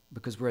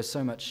 Because whereas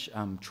so much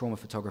trauma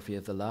photography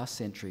of the last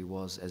century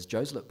was, as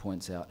Joselet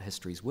points out,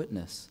 history's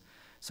witness,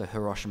 so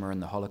Hiroshima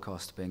and the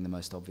Holocaust being the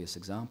most obvious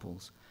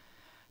examples,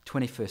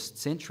 21st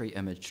century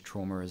image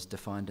trauma is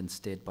defined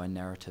instead by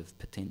narrative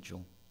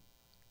potential.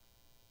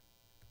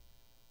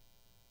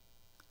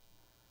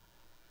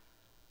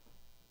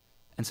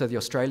 And so the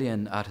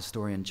Australian art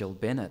historian Jill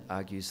Bennett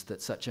argues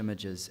that such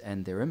images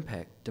and their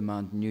impact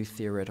demand new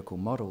theoretical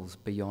models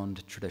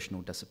beyond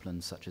traditional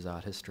disciplines such as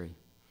art history.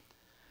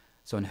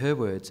 So in her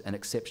words, an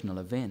exceptional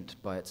event,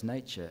 by its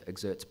nature,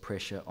 exerts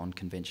pressure on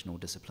conventional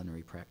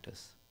disciplinary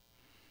practice.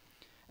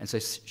 And so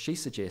she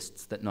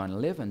suggests that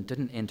 9/11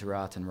 didn't enter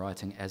art and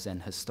writing as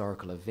an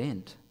historical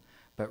event,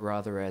 but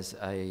rather as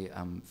a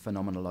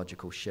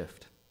phenomenological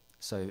shift.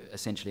 So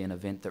essentially an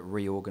event that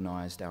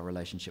reorganized our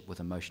relationship with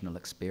emotional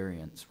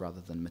experience rather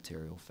than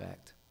material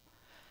fact.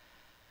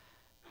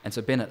 And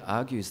so Bennett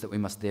argues that we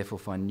must therefore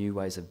find new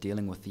ways of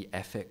dealing with the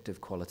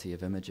affective quality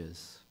of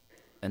images.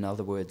 In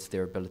other words,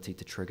 their ability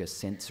to trigger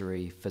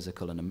sensory,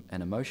 physical, and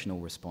emotional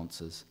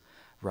responses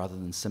rather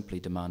than simply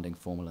demanding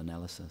formal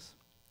analysis.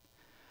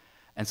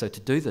 And so to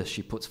do this,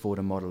 she puts forward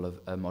a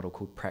model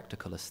called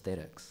practical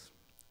aesthetics,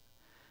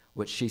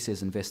 which she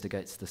says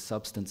investigates the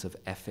substance of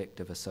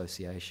affective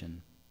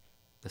association,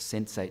 the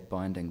sensate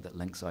binding that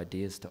links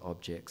ideas to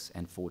objects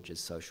and forges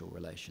social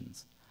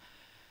relations.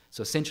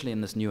 So essentially in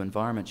this new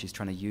environment, she's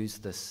trying to use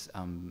this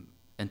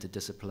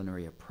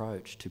interdisciplinary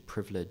approach to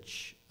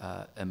privilege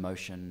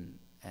emotion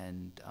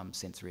and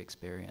sensory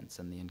experience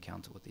and the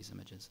encounter with these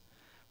images,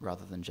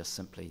 rather than just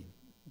simply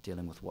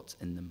dealing with what's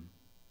in them.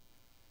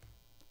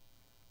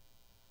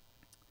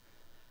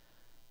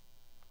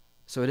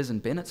 So it is in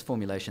Bennett's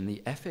formulation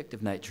the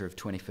affective nature of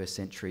 21st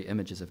century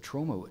images of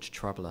trauma which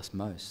trouble us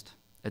most.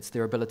 It's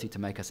their ability to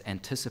make us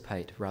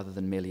anticipate rather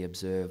than merely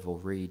observe or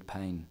read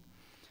pain.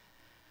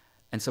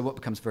 And so what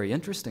becomes very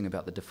interesting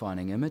about the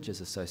defining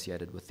images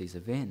associated with these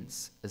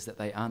events is that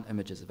they aren't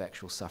images of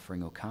actual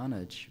suffering or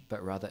carnage,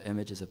 but rather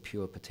images of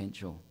pure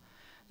potential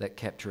that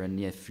capture a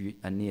near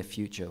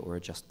future or a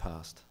just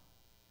past.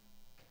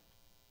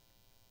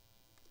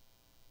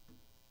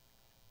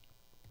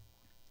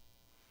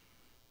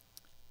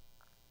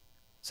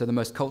 So the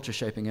most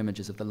culture-shaping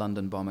images of the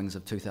London bombings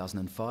of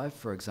 2005,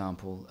 for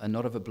example, are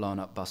not of a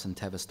blown-up bus in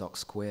Tavistock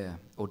Square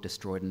or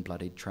destroyed and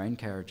bloodied train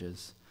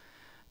carriages.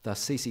 They're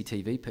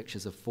CCTV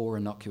pictures of 4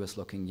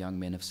 innocuous-looking young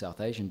men of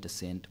South Asian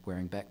descent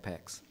wearing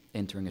backpacks,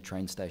 entering a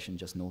train station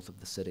just north of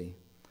the city.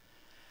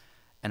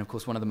 And of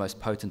course, one of the most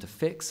potent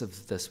effects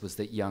of this was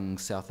that young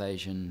South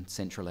Asian,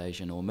 Central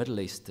Asian, or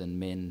Middle Eastern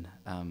men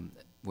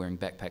wearing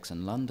backpacks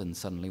in London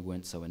suddenly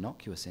weren't so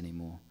innocuous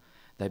anymore.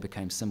 They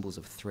became symbols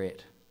of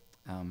threat,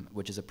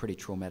 which is a pretty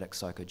traumatic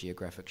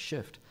psychogeographic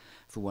shift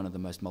for one of the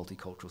most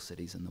multicultural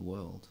cities in the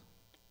world.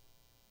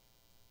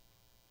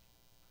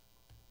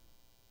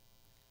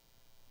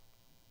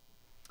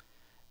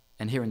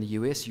 And here in the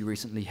US, you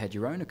recently had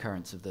your own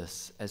occurrence of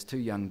this, as 2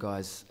 young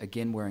guys,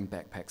 again wearing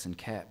backpacks and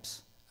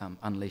caps,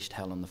 unleashed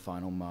hell on the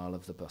final mile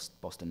of the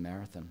Boston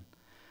Marathon.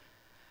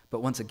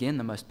 But once again,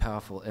 the most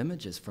powerful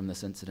images from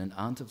this incident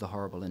aren't of the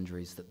horrible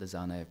injuries that the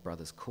Tsarnaev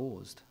brothers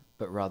caused,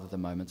 but rather the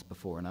moments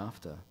before and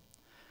after.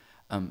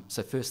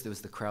 So first there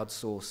was the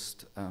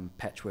crowdsourced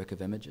patchwork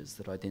of images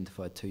that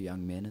identified 2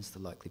 young men as the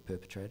likely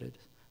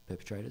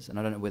perpetrators. And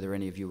I don't know whether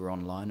any of you were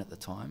online at the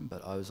time,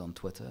 but I was on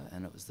Twitter,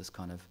 and it was this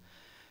kind of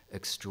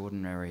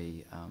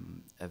extraordinary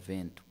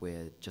event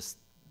where just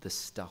this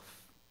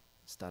stuff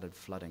started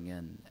flooding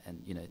in,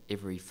 and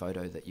every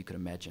photo that you could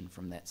imagine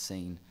from that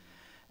scene.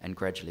 And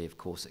gradually, of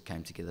course, it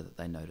came together that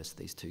they noticed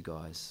these two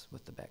guys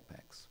with the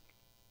backpacks.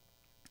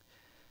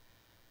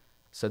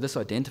 So this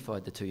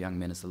identified the two young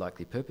men as the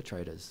likely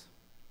perpetrators.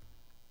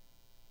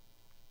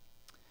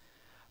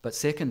 But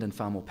second, and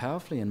far more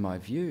powerfully in my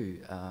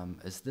view,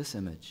 is this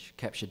image,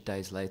 captured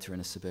days later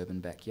in a suburban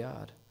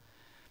backyard.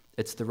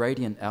 It's the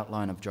radiant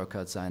outline of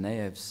Dzhokhar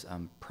Zainayev's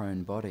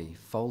prone body,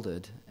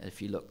 folded,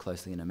 if you look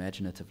closely and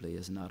imaginatively,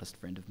 as an artist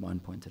friend of mine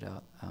pointed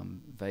out,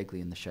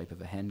 vaguely in the shape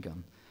of a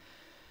handgun.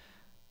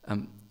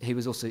 He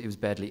was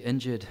badly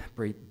injured,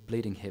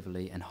 bleeding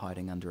heavily, and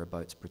hiding under a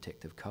boat's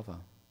protective cover.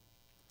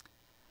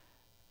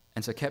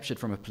 And so, captured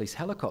from a police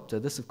helicopter,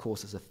 this, of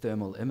course, is a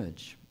thermal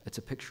image. It's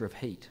a picture of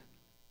heat,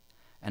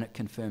 and it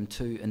confirmed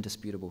two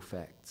indisputable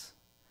facts.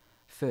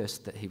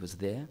 First, that he was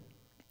there,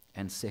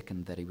 and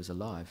second, that he was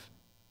alive.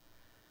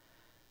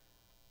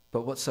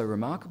 But what's so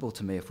remarkable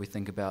to me, if we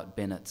think about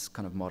Bennett's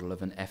kind of model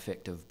of an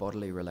affective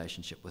bodily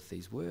relationship with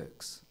these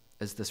works,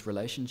 is this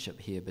relationship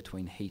here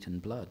between heat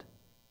and blood.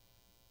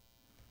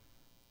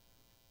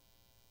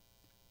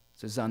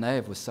 So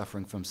Zanaev was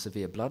suffering from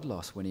severe blood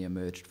loss when he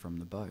emerged from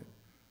the boat.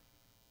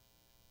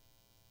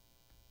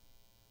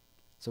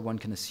 So one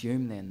can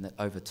assume then that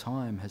over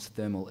time his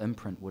thermal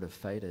imprint would have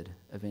faded,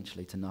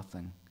 eventually to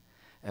nothing,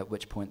 at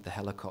which point the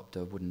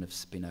helicopter wouldn't have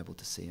been able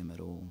to see him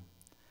at all.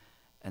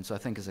 And so I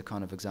think as a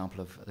kind of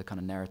example of the kind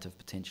of narrative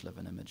potential of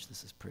an image,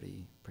 this is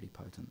pretty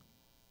potent.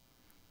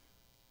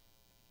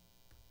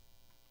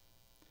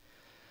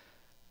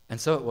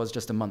 And so it was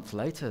just a month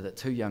later that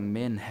two young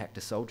men hacked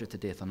a soldier to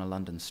death on a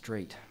London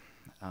street.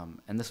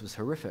 And this was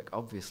horrific,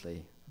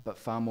 obviously, but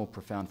far more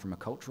profound from a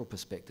cultural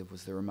perspective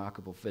was the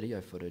remarkable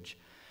video footage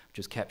which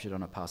was captured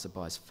on a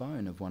passerby's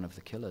phone of one of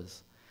the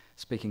killers,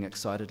 speaking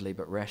excitedly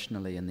but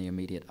rationally in the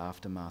immediate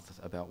aftermath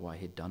about why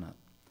he'd done it.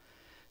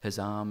 His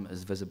arm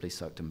is visibly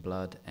soaked in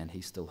blood, and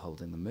he's still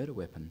holding the murder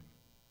weapon.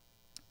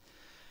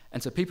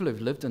 And so people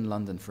who've lived in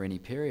London for any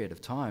period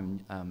of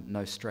time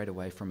know straight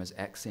away from his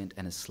accent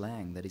and his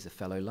slang that he's a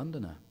fellow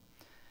Londoner.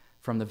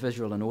 From the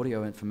visual and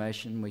audio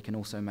information, we can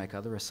also make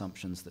other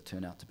assumptions that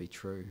turn out to be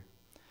true,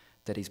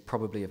 that he's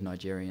probably of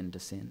Nigerian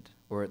descent,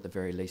 or at the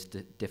very least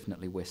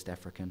definitely West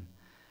African,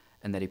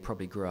 and that he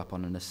probably grew up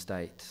on an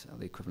estate,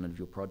 the equivalent of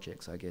your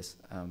projects, I guess,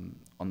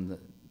 on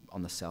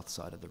the south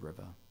side of the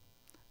river.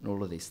 And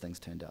all of these things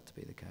turned out to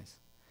be the case.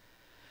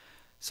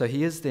 So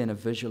he is then a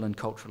visual and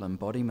cultural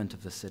embodiment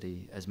of the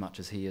city as much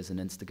as he is an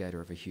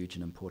instigator of a huge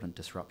and important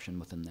disruption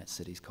within that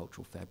city's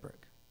cultural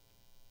fabric.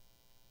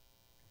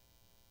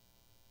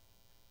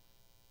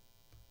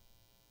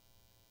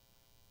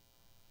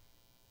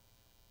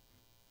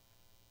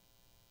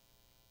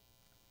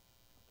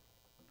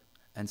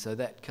 And so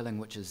that killing,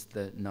 which is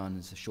known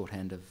as the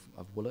shorthand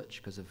of Woolwich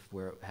because of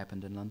where it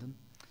happened in London.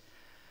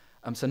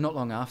 So not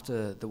long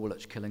after the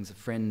Woolwich killings, a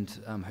friend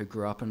who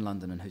grew up in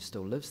London and who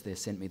still lives there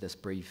sent me this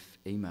brief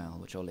email,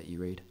 which I'll let you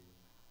read.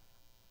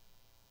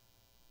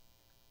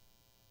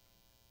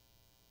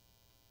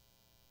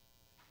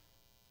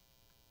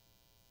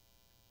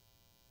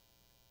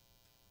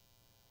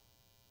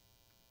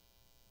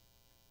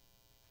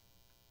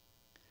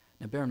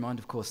 Now bear in mind,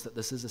 of course, that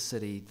this is a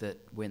city that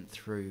went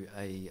through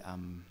a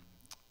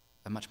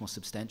much more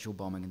substantial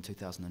bombing in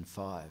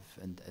 2005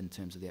 in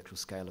terms of the actual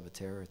scale of a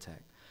terror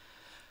attack.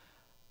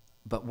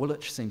 But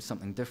Woolwich seems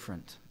something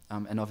different.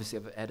 And obviously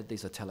I've added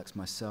these italics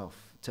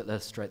myself to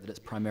illustrate that it's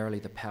primarily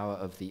the power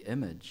of the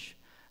image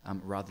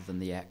rather than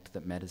the act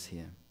that matters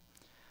here.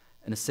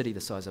 In a city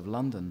the size of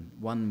London,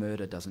 one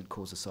murder doesn't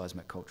cause a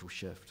seismic cultural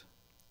shift.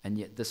 And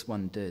yet this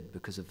one did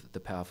because of the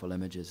powerful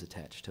images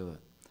attached to it.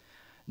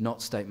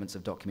 Not statements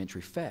of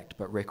documentary fact,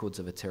 but records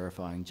of a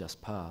terrifying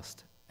just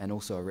past, and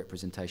also a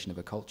representation of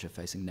a culture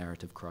facing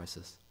narrative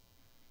crisis.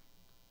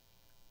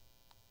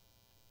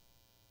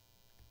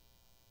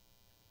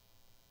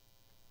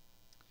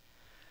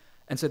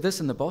 And so this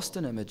and the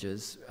Boston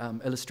images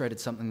illustrated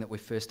something that we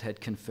first had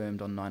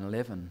confirmed on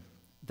 9/11,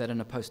 that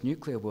in a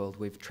post-nuclear world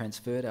we've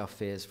transferred our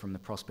fears from the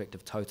prospect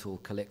of total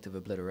collective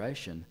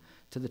obliteration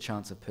to the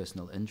chance of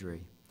personal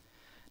injury.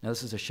 Now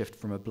this is a shift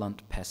from a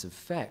blunt passive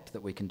fact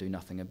that we can do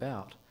nothing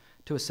about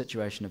to a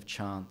situation of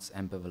chance,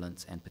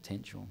 ambivalence and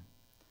potential.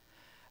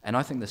 And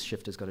I think this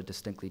shift has got a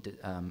distinctly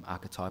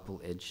archetypal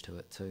edge to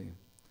it too.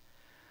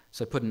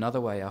 So put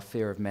another way, our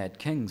fear of mad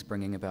kings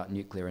bringing about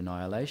nuclear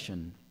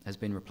annihilation has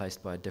been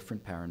replaced by a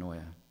different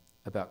paranoia,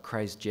 about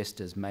crazed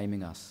jesters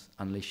maiming us,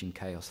 unleashing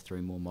chaos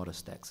through more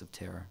modest acts of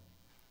terror.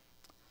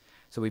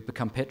 So we've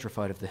become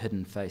petrified of the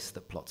hidden face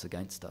that plots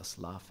against us,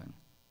 laughing.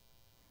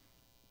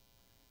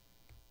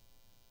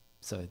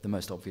 So the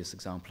most obvious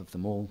example of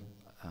them all,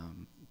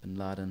 Bin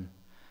Laden,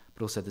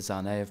 but also the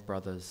Tsarnaev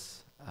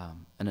brothers,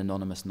 an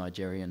anonymous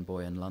Nigerian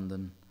boy in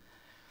London.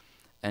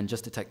 And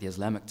just to take the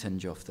Islamic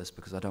tinge off this,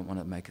 because I don't want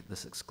to make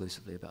this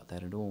exclusively about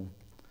that at all,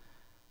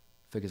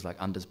 figures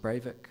like Anders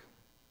Breivik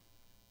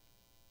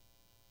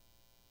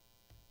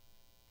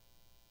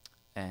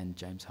and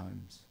James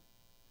Holmes.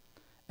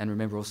 And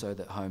remember also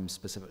that Holmes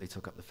specifically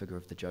took up the figure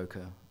of the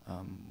Joker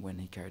when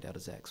he carried out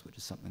his acts, which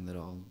is something that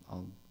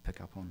I'll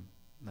pick up on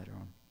later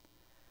on.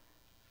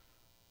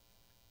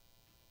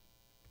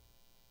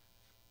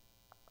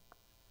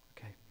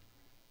 Okay.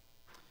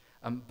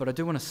 But I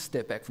do want to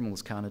step back from all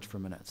this carnage for a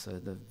minute, so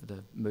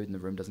the mood in the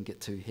room doesn't get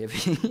too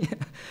heavy,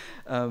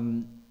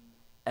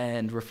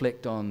 and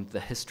reflect on the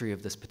history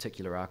of this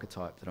particular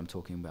archetype that I'm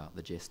talking about,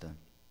 the jester.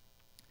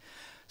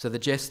 So the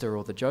jester,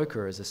 or the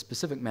Joker, is a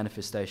specific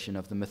manifestation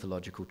of the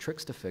mythological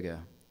trickster figure,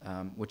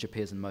 which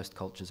appears in most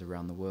cultures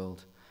around the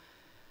world.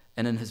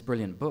 And in his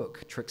brilliant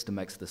book, Trickster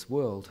Makes This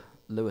World,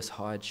 Lewis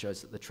Hyde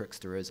shows that the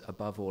trickster is,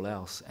 above all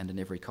else, and in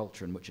every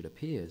culture in which it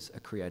appears,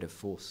 a creative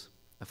force,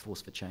 a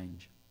force for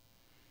change.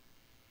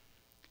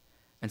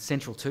 And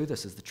central to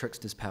this is the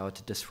trickster's power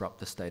to disrupt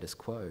the status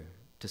quo,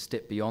 to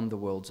step beyond the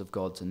worlds of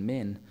gods and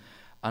men,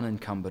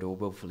 unencumbered or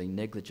willfully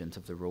negligent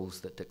of the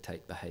rules that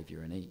dictate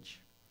behaviour in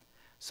each.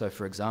 So,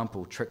 for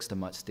example, trickster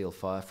might steal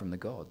fire from the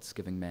gods,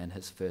 giving man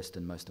his first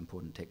and most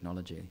important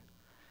technology.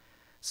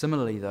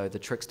 Similarly, though, the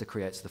trickster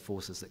creates the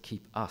forces that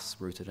keep us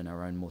rooted in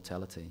our own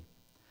mortality.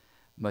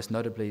 Most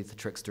notably, the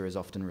trickster is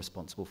often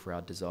responsible for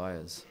our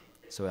desires,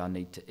 so our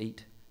need to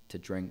eat, to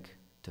drink,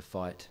 to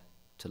fight,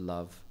 to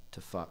love,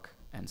 to fuck,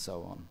 and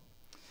so on.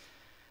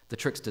 The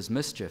trickster's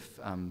mischief,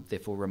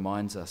 therefore,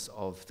 reminds us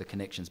of the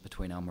connections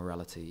between our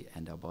morality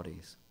and our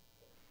bodies.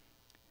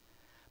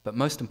 But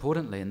most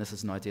importantly, and this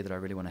is an idea that I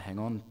really want to hang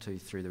on to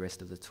through the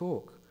rest of the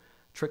talk,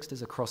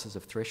 tricksters are crossers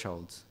of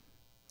thresholds.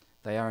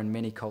 They are in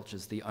many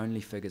cultures the only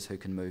figures who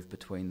can move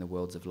between the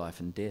worlds of life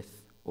and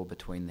death, or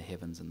between the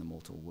heavens and the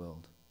mortal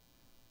world.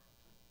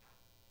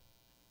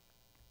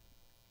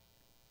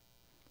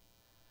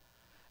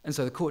 And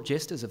so the court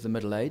jesters of the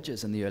Middle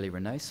Ages and the early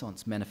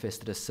Renaissance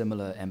manifested a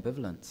similar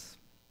ambivalence.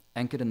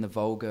 Anchored in the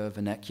vulgar,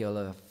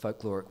 vernacular,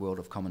 folkloric world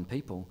of common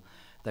people,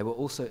 they were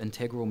also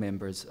integral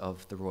members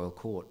of the royal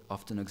court,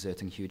 often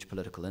exerting huge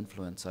political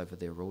influence over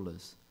their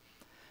rulers.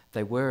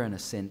 They were, in a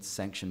sense,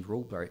 sanctioned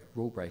rule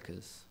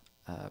breakers,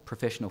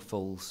 professional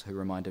fools who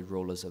reminded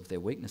rulers of their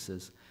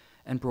weaknesses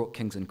and brought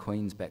kings and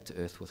queens back to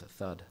earth with a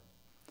thud.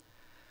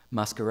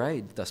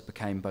 Masquerade thus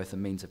became both a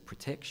means of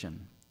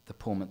protection,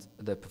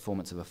 the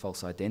performance of a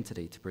false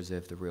identity to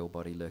preserve the real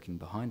body lurking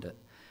behind it,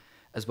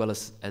 as well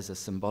as a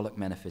symbolic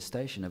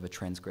manifestation of a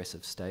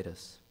transgressive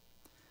status.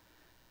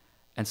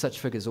 And such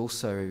figures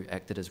also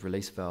acted as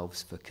release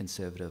valves for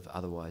conservative,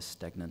 otherwise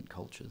stagnant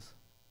cultures.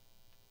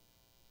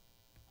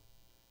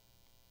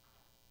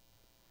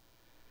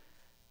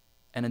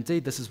 And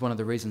indeed, this is one of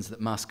the reasons that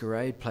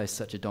masquerade plays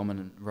such a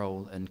dominant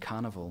role in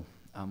Carnival,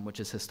 which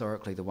is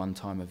historically the one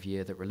time of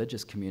year that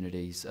religious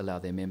communities allow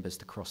their members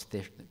to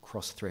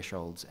cross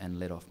thresholds and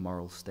let off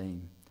moral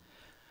steam.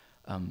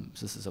 So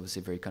this is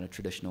obviously a very kind of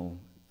traditional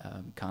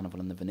Carnival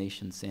in the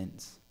Venetian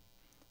sense,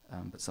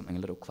 but something a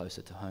little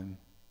closer to home.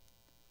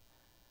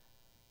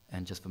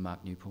 And just for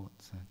Mark Newport.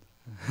 So.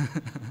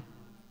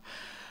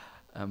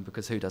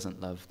 Because who doesn't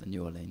love the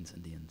New Orleans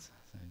Indians?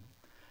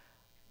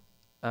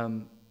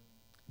 So.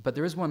 But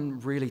there is one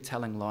really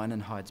telling line in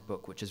Hyde's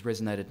book which has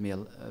resonated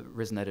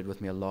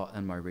with me a lot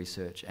in my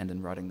research and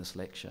in writing this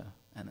lecture,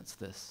 and it's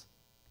this.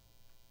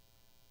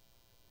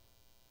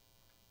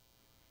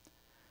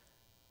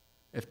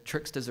 If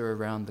tricksters are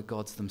around, the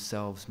gods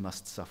themselves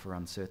must suffer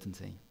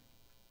uncertainty.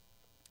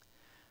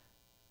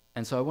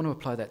 And so I want to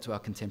apply that to our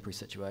contemporary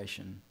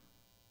situation.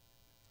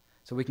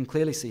 So we can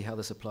clearly see how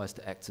this applies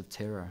to acts of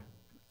terror,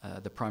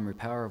 the primary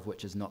power of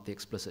which is not the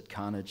explicit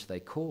carnage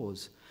they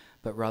cause,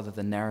 but rather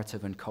the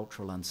narrative and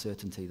cultural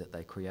uncertainty that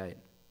they create.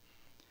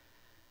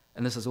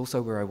 And this is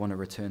also where I want to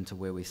return to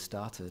where we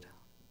started.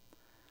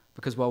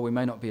 Because while we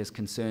may not be as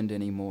concerned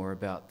anymore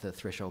about the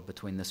threshold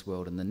between this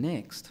world and the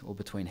next, or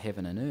between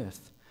heaven and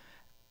earth,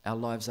 our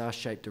lives are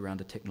shaped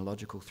around a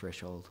technological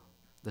threshold,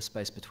 the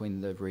space between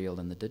the real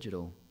and the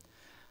digital.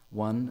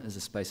 One is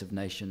a space of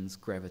nations,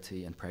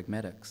 gravity, and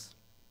pragmatics,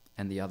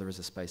 and the other is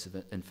a space of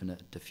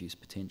infinite diffuse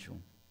potential.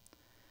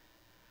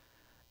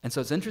 And so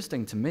it's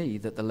interesting to me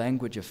that the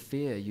language of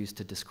fear used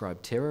to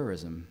describe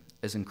terrorism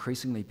is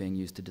increasingly being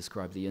used to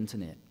describe the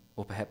internet,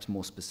 or perhaps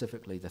more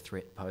specifically, the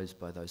threat posed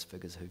by those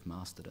figures who've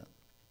mastered it.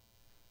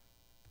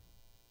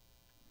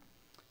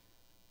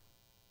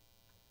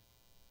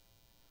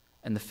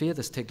 And the fear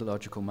this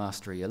technological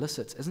mastery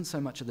elicits isn't so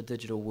much of the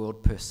digital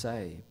world per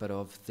se, but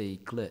of the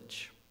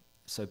glitch.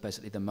 So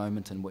basically the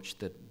moment in which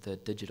the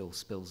digital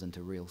spills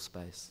into real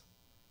space.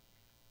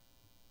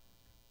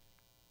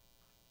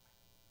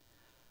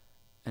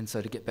 And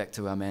so to get back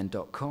to our man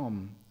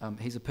 .com,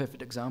 he's a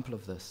perfect example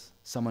of this.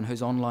 Someone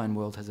whose online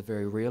world has a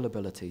very real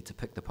ability to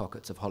pick the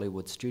pockets of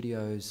Hollywood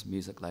studios,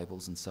 music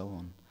labels, and so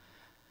on.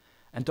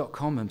 And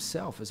 .com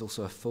himself is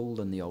also a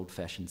fool in the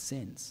old-fashioned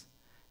sense.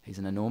 He's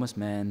an enormous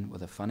man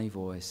with a funny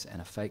voice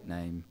and a fake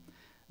name,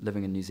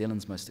 living in New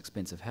Zealand's most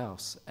expensive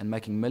house and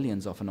making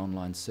millions off an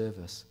online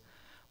service,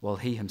 while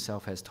he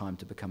himself has time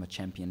to become a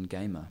champion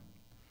gamer.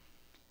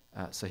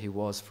 So he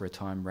was, for a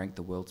time, ranked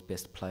the world's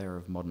best player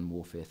of Modern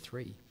Warfare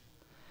 3.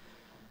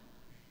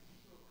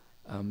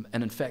 And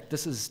in fact,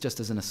 this is, just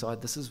as an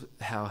aside, this is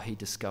how he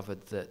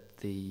discovered that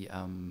the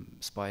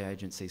spy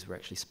agencies were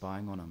actually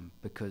spying on him,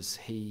 because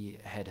he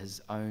had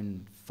his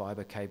own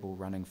fibre cable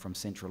running from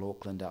central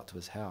Auckland out to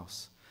his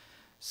house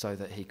so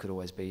that he could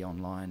always be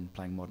online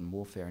playing Modern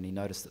Warfare, and he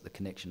noticed that the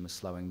connection was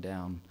slowing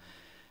down.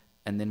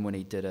 And then when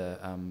he did a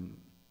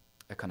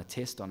kind of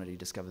test on it, he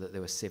discovered that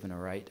there were 7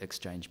 or 8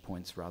 exchange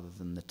points rather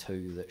than the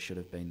 2 that should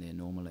have been there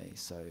normally.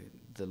 So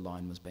the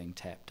line was being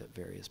tapped at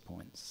various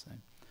points.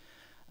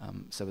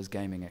 So his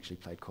gaming actually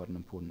played quite an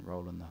important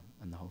role in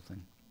the whole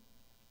thing.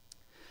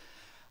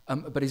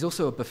 But he's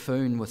also a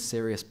buffoon with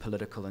serious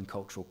political and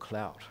cultural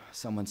clout,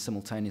 someone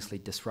simultaneously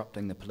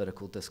disrupting the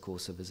political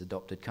discourse of his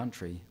adopted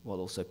country while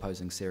also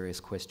posing serious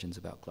questions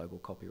about global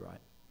copyright.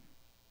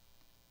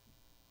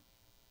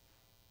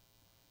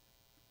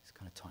 These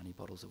kind of tiny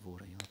bottles of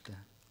water, you'll have to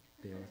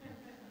bear with me.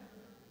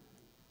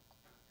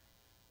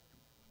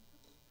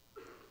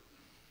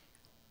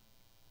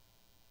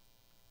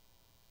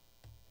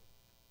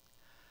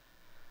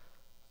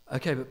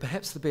 Okay, but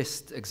perhaps the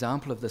best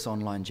example of this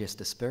online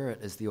jester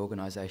spirit is the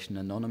organisation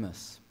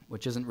Anonymous,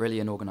 which isn't really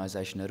an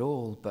organisation at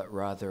all, but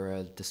rather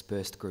a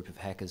dispersed group of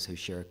hackers who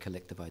share a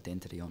collective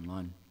identity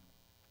online.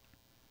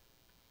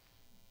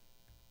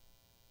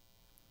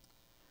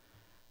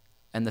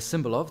 And the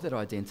symbol of that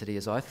identity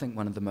is, I think,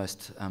 one of the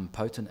most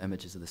potent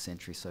images of the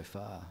century so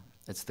far.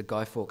 It's the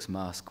Guy Fawkes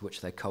mask, which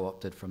they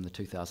co-opted from the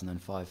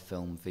 2005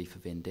 film V for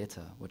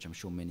Vendetta, which I'm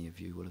sure many of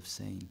you will have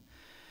seen.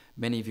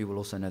 Many of you will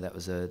also know that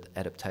was an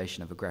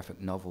adaptation of a graphic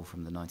novel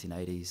from the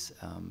 1980s,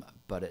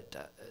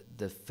 but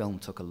the film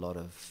took a lot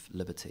of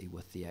liberty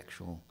with the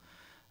actual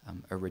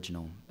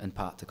original, in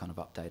part to kind of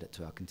update it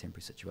to our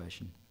contemporary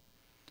situation.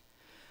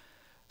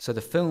 So the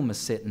film is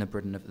set in a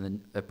Britain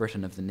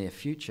of the near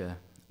future,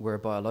 where a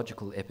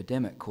biological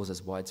epidemic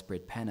causes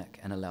widespread panic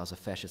and allows a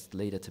fascist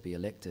leader to be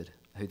elected,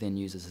 who then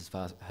uses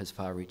his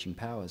far-reaching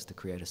powers to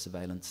create a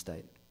surveillance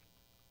state.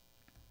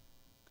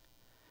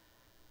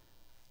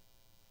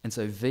 And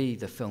so V,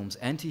 the film's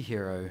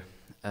anti-hero,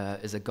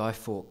 is a Guy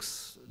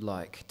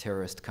Fawkes-like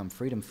terrorist come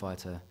freedom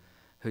fighter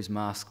whose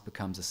mask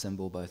becomes a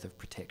symbol both of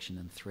protection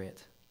and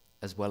threat,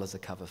 as well as a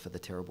cover for the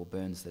terrible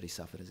burns that he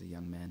suffered as a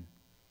young man.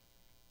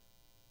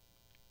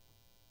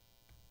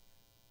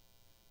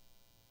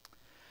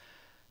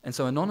 And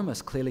so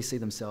Anonymous clearly see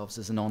themselves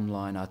as an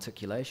online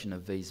articulation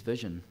of V's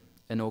vision,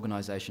 an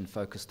organisation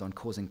focused on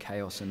causing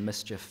chaos and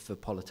mischief for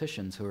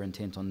politicians who are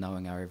intent on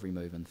knowing our every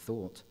move and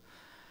thought.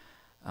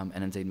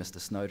 And indeed, Mr.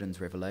 Snowden's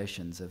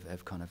revelations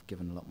have kind of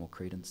given a lot more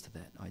credence to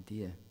that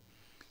idea.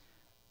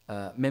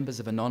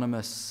 Members of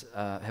Anonymous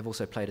have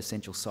also played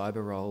essential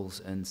cyber roles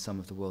in some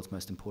of the world's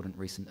most important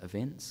recent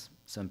events,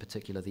 so in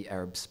particular the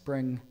Arab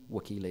Spring,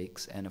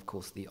 WikiLeaks, and of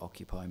course the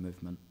Occupy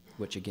movement,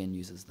 which again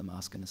uses the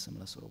mask in a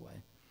similar sort of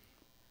way.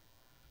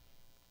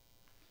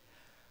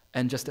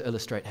 And just to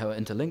illustrate how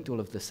interlinked all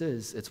of this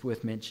is, it's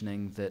worth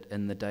mentioning that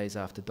in the days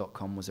after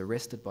 .com was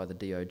arrested by the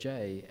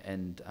DOJ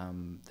and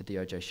the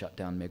DOJ shut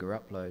down Mega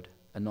Upload,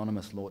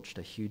 Anonymous launched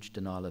a huge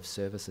denial of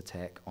service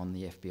attack on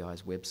the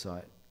FBI's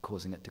website,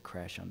 causing it to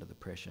crash under the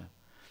pressure.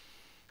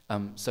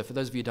 So for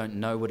those of you who don't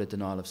know what a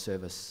denial of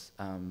service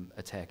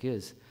attack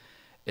is,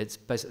 it's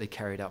basically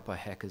carried out by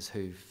hackers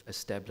who've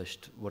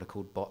established what are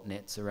called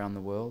botnets around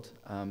the world,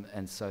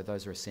 and so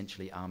those are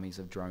essentially armies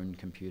of drone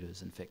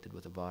computers infected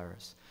with a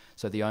virus.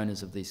 So the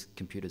owners of these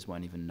computers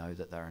won't even know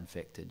that they're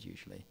infected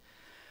usually.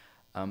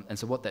 And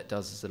so what that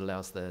does is it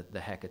allows the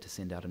hacker to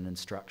send out an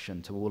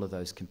instruction to all of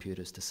those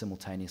computers to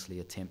simultaneously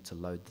attempt to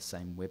load the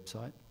same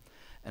website.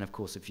 And of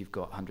course, if you've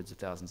got hundreds of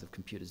thousands of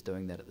computers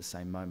doing that at the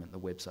same moment, the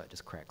website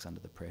just cracks under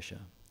the pressure.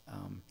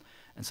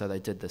 And so they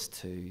did this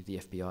to the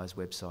FBI's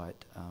website.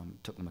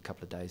 Took them a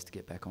couple of days to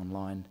get back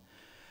online.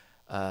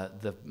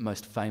 The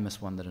most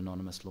famous one that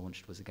Anonymous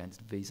launched was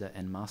against Visa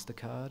and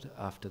MasterCard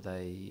after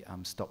they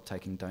stopped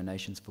taking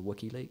donations for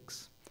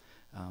WikiLeaks.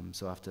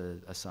 So after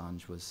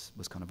Assange was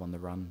kind of on the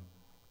run,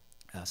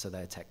 so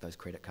they attacked those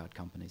credit card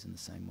companies in the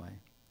same way.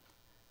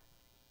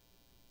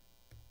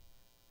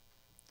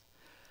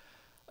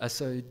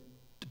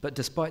 But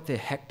despite their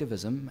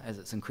hacktivism, as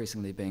it's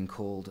increasingly being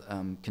called,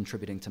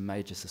 contributing to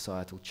major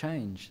societal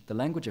change, the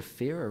language of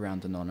fear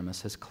around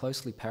Anonymous has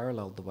closely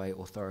paralleled the way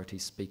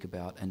authorities speak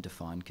about and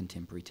define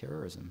contemporary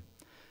terrorism.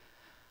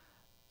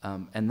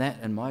 And that,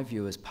 in my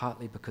view, is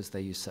partly because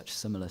they use such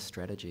similar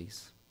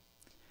strategies.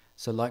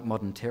 So like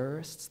modern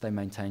terrorists, they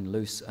maintain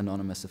loose,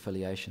 anonymous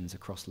affiliations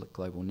across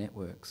global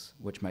networks,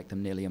 which make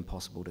them nearly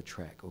impossible to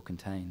track or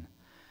contain.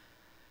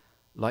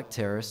 Like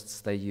terrorists,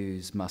 they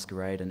use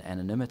masquerade and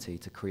anonymity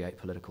to create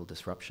political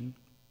disruption.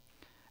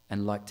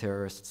 And like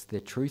terrorists, their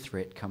true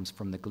threat comes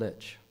from the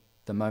glitch,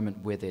 the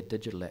moment where their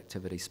digital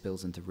activity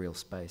spills into real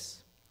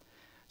space.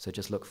 So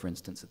just look, for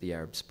instance, at the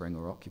Arab Spring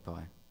or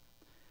Occupy.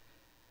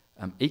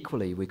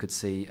 Equally, we could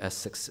see a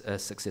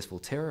successful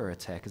terror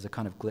attack as a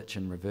kind of glitch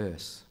in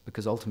reverse,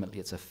 because ultimately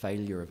it's a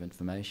failure of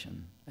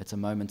information. It's a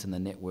moment in the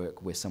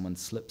network where someone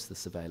slips the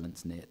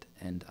surveillance net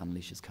and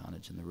unleashes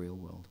carnage in the real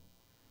world.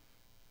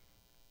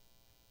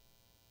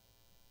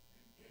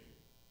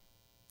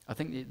 I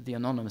think the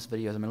anonymous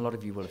videos, I mean, a lot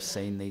of you will have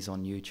seen these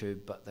on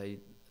YouTube, but they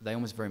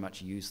almost very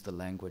much use the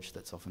language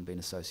that's often been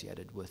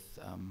associated with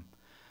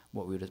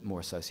what we would more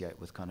associate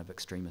with kind of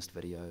extremist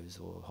videos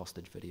or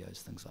hostage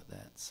videos, things like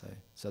that.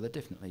 So they're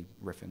definitely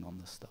riffing on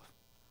this stuff.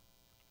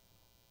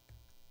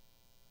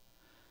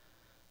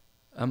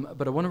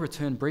 But I want to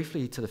return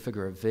briefly to the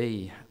figure of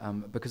V,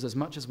 because as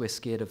much as we're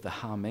scared of the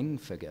harming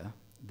figure,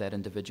 that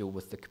individual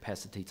with the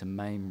capacity to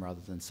maim rather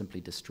than simply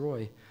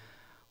destroy,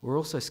 we're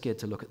also scared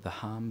to look at the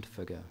harmed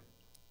figure.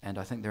 And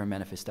I think there are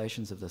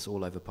manifestations of this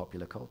all over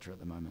popular culture at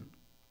the moment.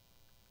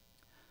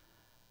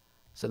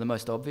 So the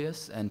most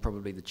obvious, and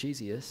probably the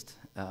cheesiest,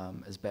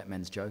 is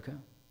Batman's Joker,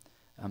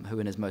 who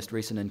in his most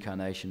recent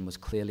incarnation was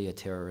clearly a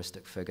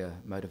terroristic figure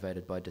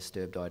motivated by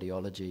disturbed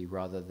ideology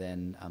rather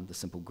than the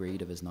simple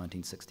greed of his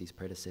 1960s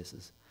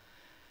predecessors.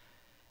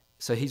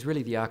 So he's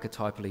really the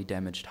archetypally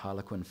damaged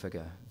Harlequin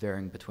figure,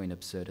 varying between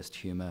absurdist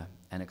humour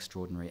and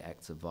extraordinary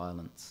acts of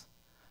violence.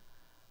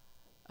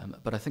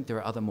 But I think there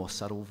are other more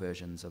subtle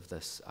versions of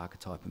this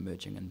archetype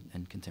emerging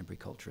in contemporary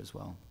culture as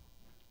well.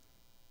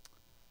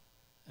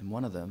 And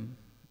one of them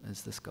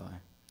is this guy,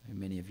 who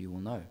many of you will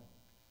know.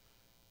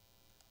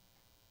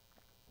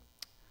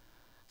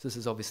 So this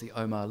is obviously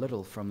Omar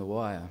Little from The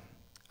Wire.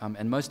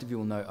 And most of you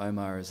will know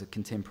Omar as a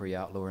contemporary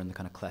outlaw in the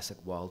kind of classic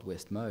Wild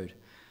West mode,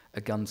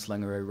 a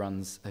gunslinger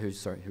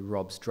who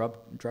robs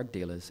drug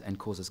dealers and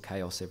causes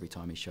chaos every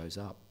time he shows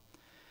up.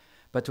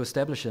 But to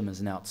establish him as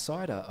an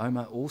outsider,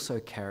 Omar also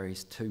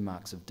carries two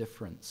marks of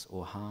difference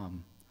or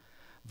harm,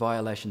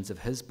 violations of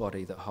his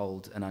body that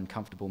hold an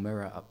uncomfortable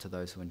mirror up to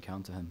those who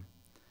encounter him.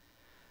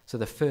 So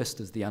the first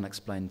is the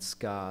unexplained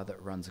scar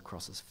that runs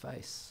across his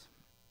face.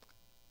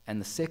 And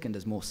the second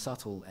is more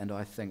subtle and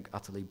I think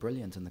utterly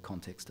brilliant in the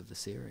context of the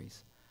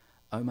series.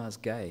 Omar's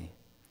gay.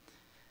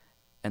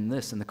 And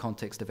this, in the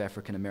context of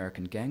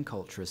African-American gang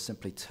culture, is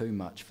simply too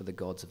much for the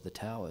gods of the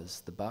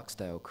towers, the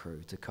Barksdale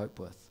crew, to cope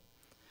with.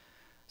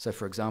 So,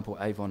 for example,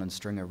 Avon and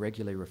Stringer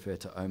regularly refer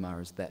to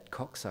Omar as that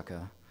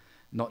cocksucker,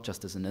 not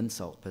just as an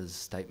insult, but as a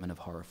statement of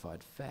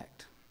horrified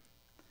fact.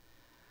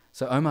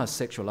 So Omar's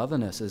sexual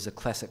otherness is a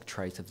classic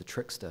trait of the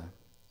trickster.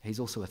 He's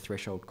also a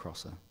threshold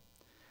crosser.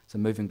 So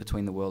moving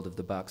between the world of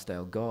the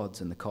Barksdale gods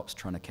and the cops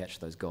trying to catch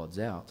those gods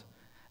out,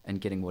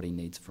 and getting what he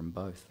needs from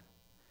both.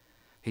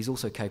 He's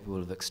also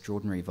capable of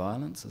extraordinary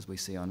violence, as we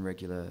see on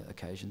regular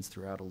occasions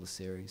throughout all the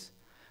series,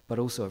 but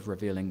also of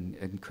revealing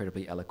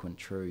incredibly eloquent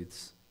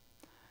truths.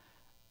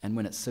 And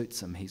when it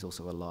suits him, he's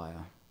also a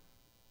liar.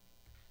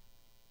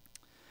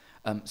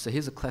 So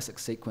here's a classic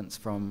sequence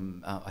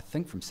from, I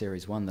think from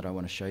series 1 that I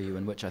want to show you,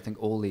 in which I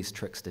think all these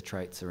trickster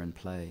traits are in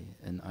play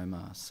in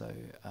Omar. So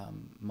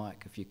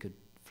Mike, if you could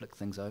flick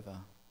things over.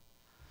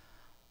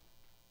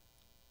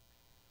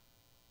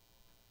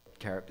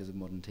 Characters of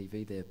modern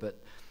TV there,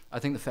 but I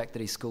think the fact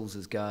that he schools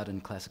his guard in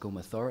classical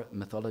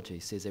mythology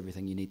says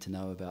everything you need to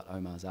know about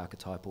Omar's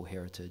archetypal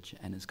heritage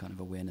and his kind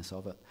of awareness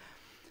of it.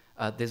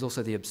 There's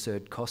also the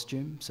absurd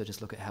costume, so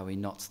just look at how he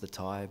knots the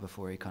tie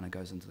before he kind of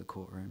goes into the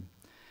courtroom.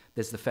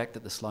 There's the fact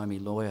that the slimy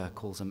lawyer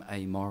calls him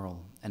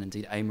amoral, and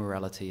indeed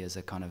amorality is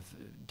a kind of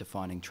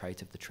defining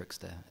trait of the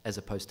trickster, as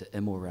opposed to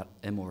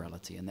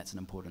immorality, and that's an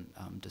important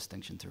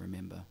distinction to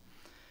remember.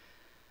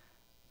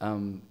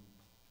 And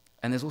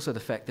there's also the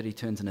fact that he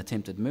turns an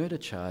attempted murder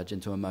charge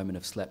into a moment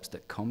of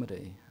slapstick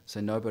comedy,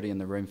 so nobody in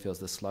the room feels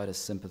the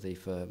slightest sympathy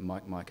for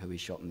Mike, who he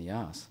shot in the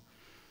arse.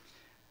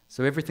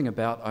 So everything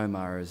about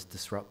Omar is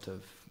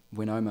disruptive.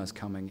 When Omar's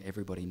coming,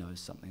 everybody knows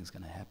something's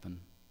going to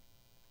happen.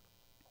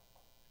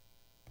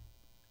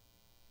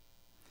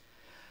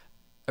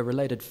 A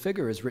related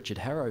figure is Richard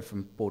Harrow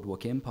from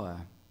Boardwalk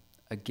Empire.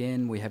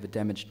 Again, we have a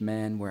damaged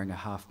man wearing a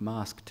half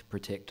mask to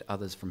protect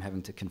others from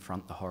having to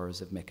confront the horrors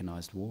of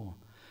mechanized war.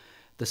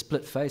 The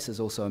split face is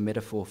also a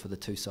metaphor for the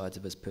two sides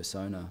of his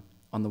persona.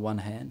 On the one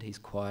hand, he's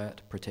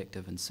quiet,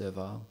 protective, and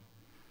servile.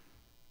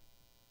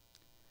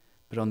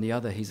 But on the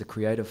other, he's a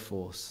creative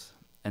force,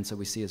 and so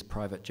we see his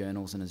private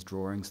journals and his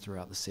drawings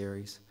throughout the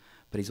series,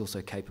 but he's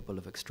also capable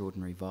of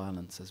extraordinary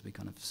violence, as we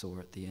kind of saw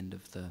at the end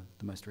of the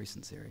most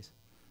recent series.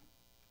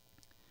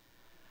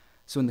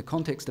 So in the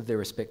context of their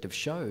respective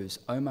shows,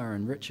 Omar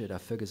and Richard are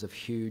figures of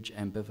huge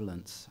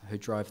ambivalence who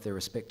drive their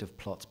respective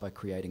plots by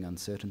creating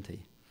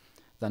uncertainty.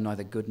 They're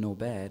neither good nor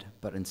bad,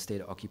 but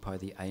instead occupy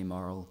the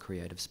amoral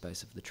creative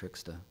space of the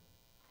trickster.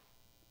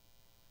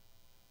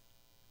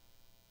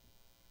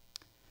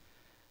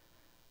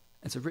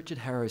 And so Richard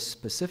Harrow's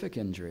specific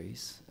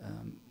injuries,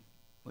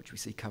 which we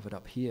see covered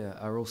up here,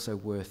 are also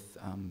worth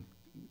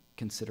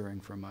considering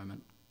for a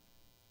moment.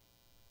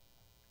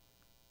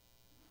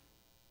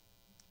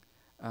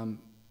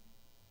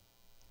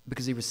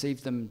 Because he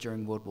received them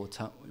during World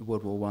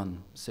War I,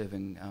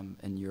 serving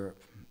in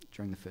Europe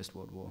during the First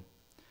World War.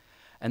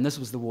 And this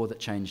was the war that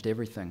changed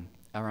everything.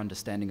 Our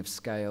understanding of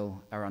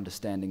scale, our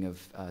understanding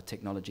of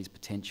technology's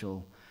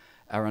potential,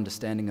 our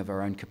understanding of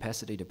our own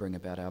capacity to bring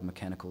about our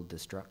mechanical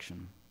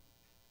destruction.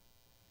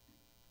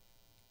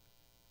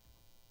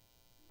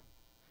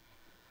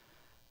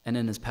 And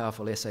in his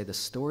powerful essay, The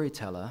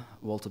Storyteller,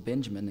 Walter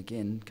Benjamin,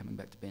 again, coming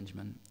back to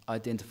Benjamin,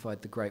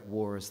 identified the Great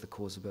War as the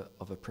cause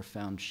of a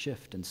profound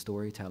shift in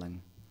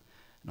storytelling.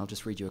 And I'll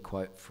just read you a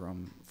quote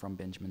from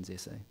Benjamin's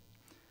essay.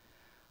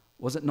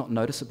 "Was it not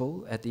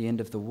noticeable at the end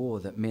of the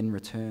war that men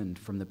returned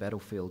from the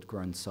battlefield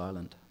grown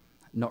silent,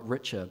 not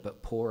richer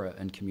but poorer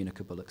in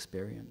communicable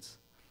experience?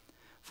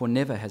 For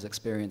never has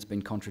experience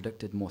been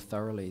contradicted more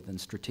thoroughly than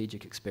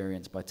strategic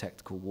experience by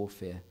tactical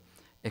warfare,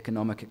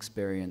 economic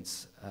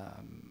experience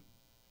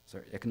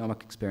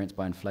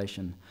by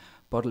inflation,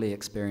 bodily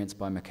experience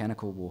by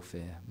mechanical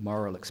warfare,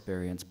 moral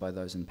experience by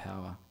those in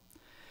power.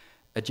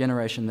 A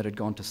generation that had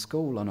gone to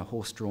school on a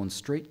horse-drawn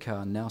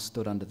streetcar now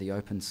stood under the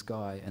open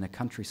sky in a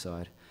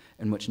countryside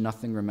in which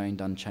nothing remained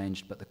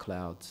unchanged but the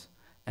clouds,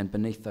 and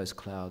beneath those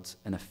clouds,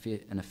 in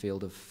a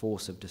field of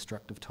force of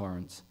destructive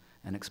torrents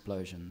and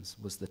explosions,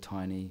 was the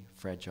tiny,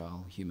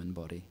 fragile human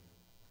body."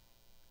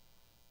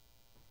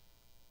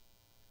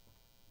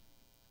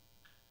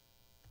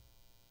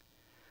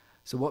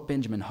 So what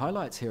Benjamin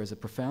highlights here is a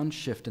profound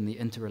shift in the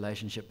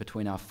interrelationship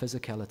between our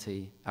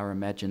physicality, our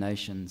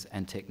imaginations,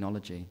 and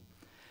technology.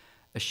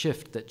 A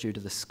shift that, due to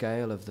the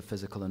scale of the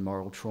physical and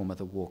moral trauma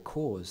the war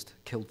caused,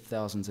 killed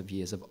thousands of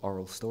years of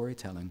oral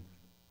storytelling.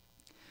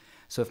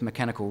 So if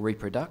mechanical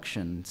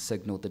reproduction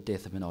signaled the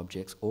death of an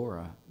object's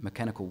aura,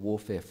 mechanical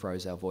warfare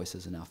froze our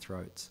voices in our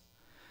throats.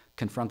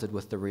 Confronted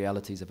with the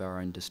realities of our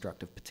own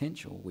destructive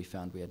potential, we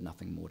found we had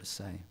nothing more to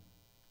say.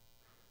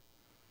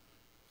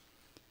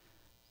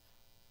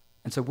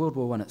 And so World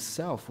War I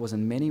itself was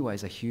in many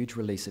ways a huge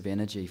release of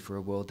energy for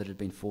a world that had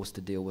been forced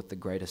to deal with the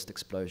greatest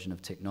explosion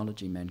of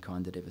technology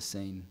mankind had ever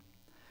seen.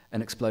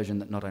 An explosion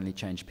that not only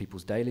changed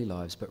people's daily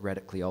lives, but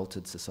radically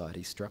altered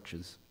society's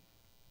structures.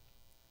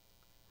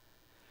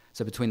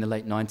 So between the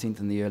late 19th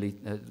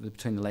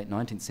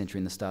century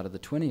and the start of the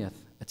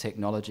 20th, a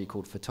technology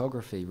called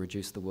photography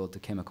reduced the world to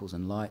chemicals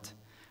and light,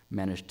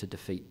 managed to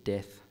defeat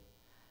death,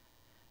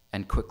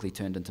 and quickly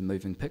turned into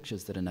moving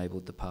pictures that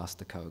enabled the past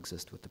to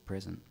coexist with the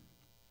present.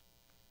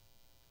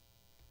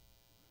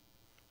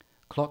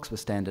 Clocks were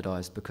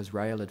standardized because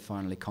rail had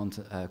finally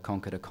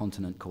conquered a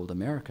continent called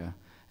America,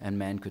 and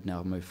man could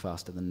now move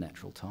faster than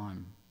natural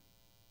time.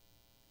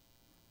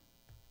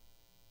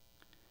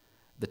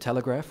 The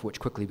telegraph, which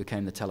quickly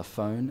became the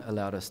telephone,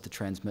 allowed us to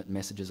transmit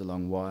messages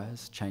along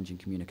wires, changing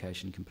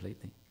communication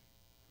completely.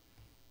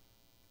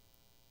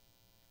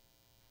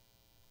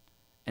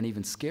 And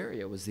even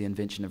scarier was the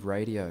invention of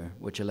radio,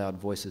 which allowed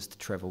voices to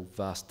travel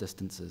vast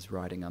distances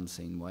riding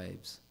unseen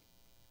waves.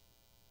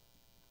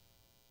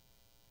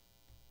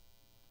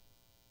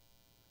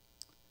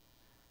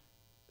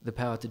 The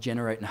power to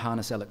generate and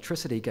harness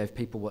electricity gave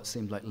people what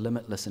seemed like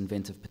limitless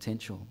inventive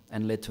potential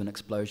and led to an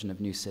explosion of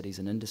new cities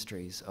and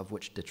industries, of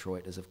which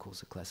Detroit is, of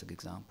course, a classic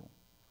example.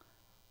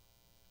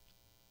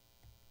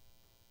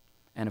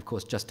 And, of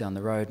course, just down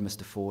the road,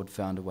 Mr. Ford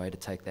found a way to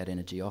take that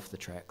energy off the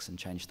tracks and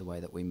change the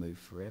way that we move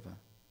forever.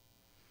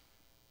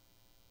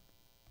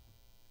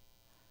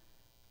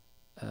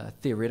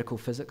 Theoretical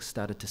physics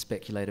started to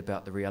speculate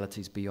about the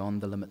realities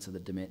beyond the limits of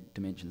the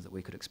dimensions that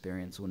we could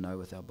experience or know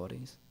with our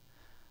bodies.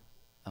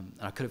 And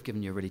I could have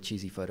given you a really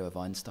cheesy photo of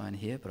Einstein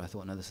here, but I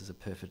thought, no, this is a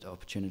perfect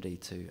opportunity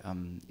to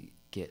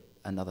get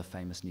another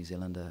famous New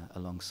Zealander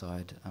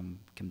alongside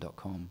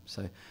Kim.com.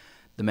 So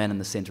the man in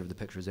the centre of the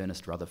picture is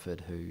Ernest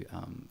Rutherford, who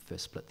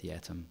first split the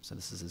atom. So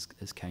this is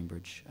his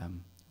Cambridge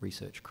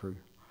research crew.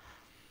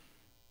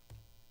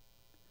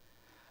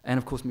 And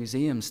of course,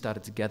 museums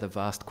started to gather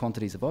vast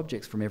quantities of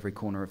objects from every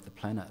corner of the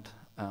planet,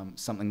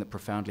 something that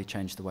profoundly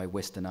changed the way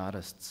Western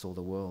artists saw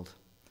the world.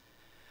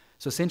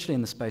 So essentially,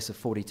 in the space of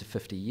 40 to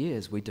 50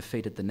 years, we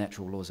defeated the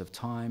natural laws of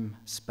time,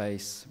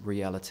 space,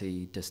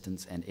 reality,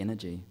 distance, and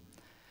energy.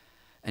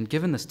 And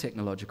given this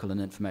technological and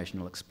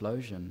informational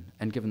explosion,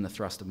 and given the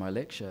thrust of my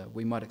lecture,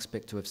 we might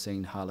expect to have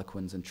seen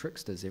harlequins and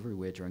tricksters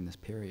everywhere during this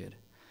period,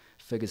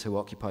 figures who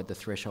occupied the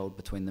threshold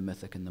between the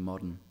mythic and the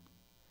modern.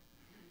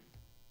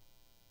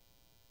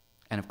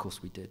 And of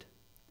course we did.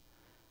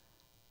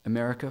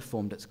 America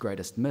formed its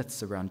greatest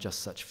myths around just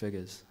such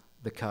figures.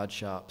 The card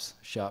sharps,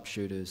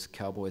 sharpshooters,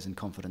 cowboys, and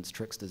confidence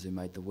tricksters who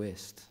made the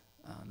West.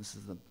 This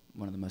is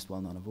one of the most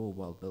well-known of all,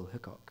 Wild Bill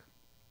Hickok.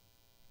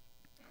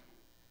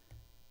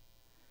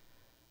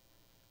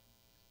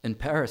 In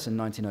Paris in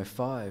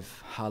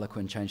 1905,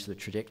 Harlequin changed the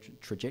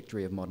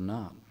trajectory of modern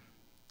art.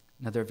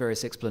 Now, there are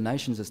various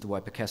explanations as to why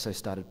Picasso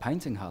started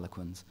painting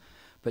Harlequins,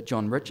 but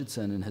John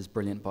Richardson, in his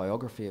brilliant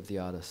biography of the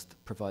artist,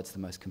 provides the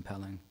most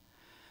compelling: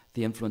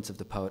 the influence of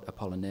the poet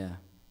Apollinaire.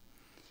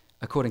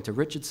 According to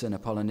Richardson,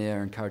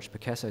 Apollinaire encouraged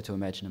Picasso to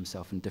imagine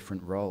himself in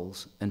different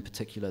roles, in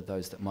particular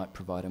those that might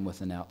provide him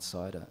with an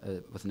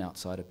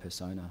outsider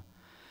persona.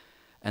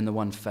 And the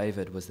one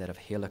favoured was that of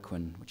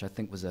Harlequin, which I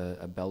think was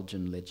a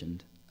Belgian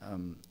legend,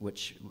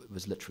 which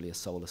was literally a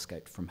soul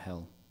escaped from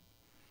hell.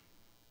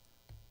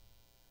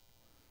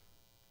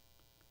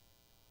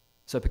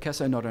 So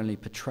Picasso not only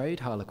portrayed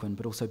Harlequin,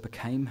 but also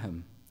became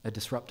him, a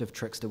disruptive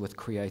trickster with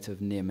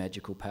creative,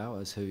 near-magical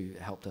powers who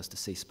helped us to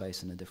see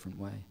space in a different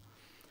way.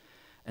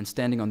 And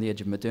standing on the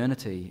edge of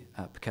modernity,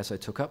 Picasso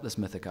took up this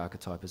mythic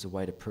archetype as a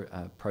way to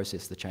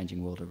process the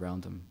changing world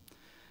around him.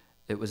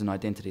 It was an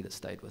identity that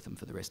stayed with him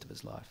for the rest of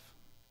his life.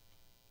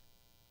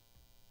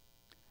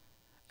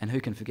 And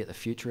who can forget the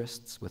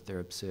futurists with their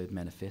absurd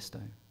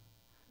manifesto?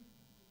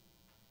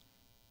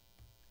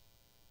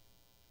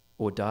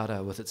 Or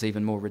Dada with its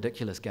even more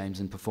ridiculous games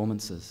and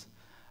performances,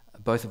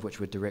 both of which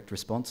were direct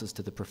responses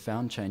to the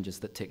profound changes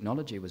that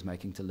technology was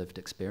making to lived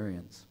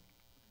experience.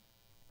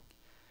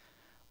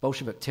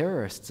 Bolshevik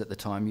terrorists at the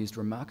time used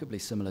remarkably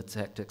similar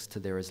tactics to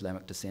their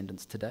Islamic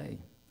descendants today,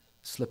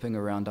 slipping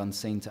around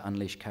unseen to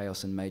unleash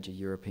chaos in major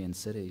European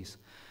cities,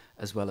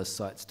 as well as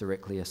sites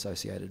directly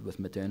associated with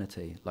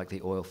modernity, like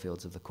the oil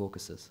fields of the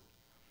Caucasus.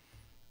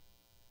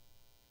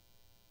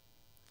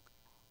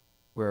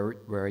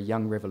 Where a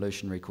young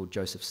revolutionary called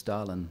Joseph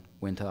Stalin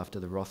went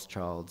after the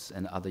Rothschilds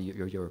and other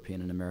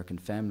European and American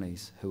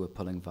families who were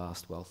pulling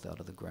vast wealth out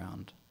of the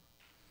ground.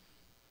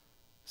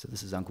 So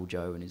this is Uncle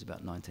Joe, and he's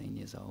about 19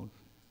 years old.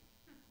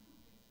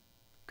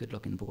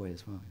 Good-looking boy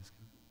as well.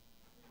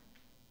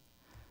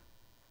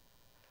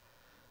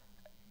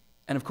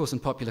 And of course, in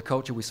popular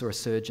culture, we saw a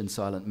surge in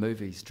silent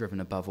movies, driven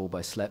above all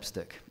by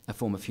slapstick, a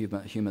form of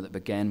humour that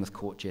began with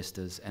court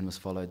jesters and was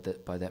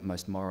followed by that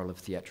most moral of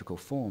theatrical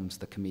forms,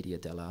 the commedia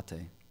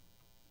dell'arte.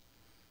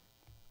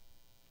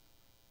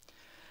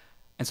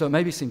 And so it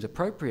maybe seems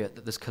appropriate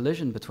that this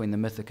collision between the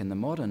mythic and the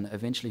modern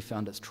eventually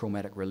found its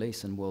traumatic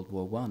release in World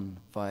War I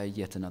via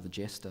yet another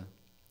jester,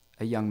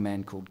 a young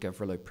man called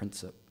Gavrilo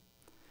Princip.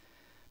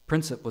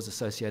 Princip was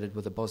associated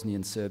with a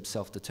Bosnian Serb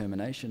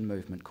self-determination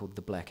movement called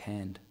the Black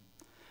Hand,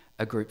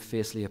 a group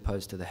fiercely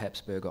opposed to the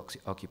Habsburg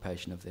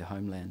occupation of their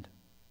homeland.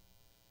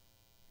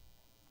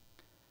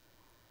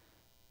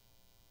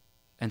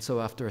 And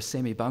so after a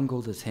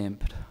semi-bungled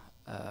attempt,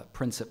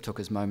 Princip took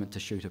his moment to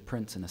shoot a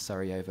prince in a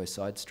Sarajevo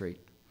side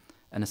street,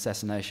 an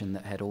assassination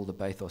that had all the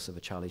bathos of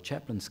a Charlie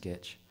Chaplin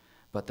sketch,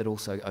 but that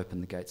also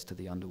opened the gates to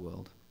the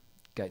underworld,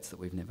 gates that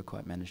we've never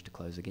quite managed to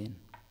close again.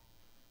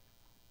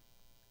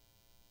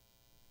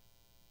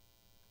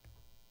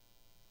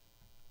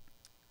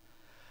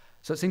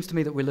 So it seems to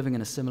me that we're living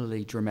in a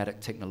similarly dramatic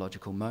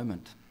technological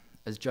moment,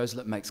 as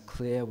Joslet makes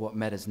clear what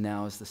matters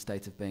now is the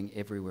state of being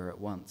everywhere at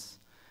once,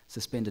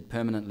 suspended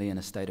permanently in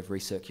a state of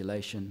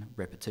recirculation,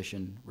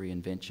 repetition,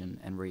 reinvention,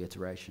 and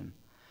reiteration.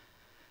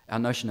 Our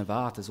notion of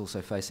art is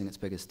also facing its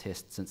biggest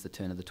test since the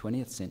turn of the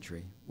 20th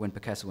century, when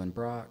Picasso and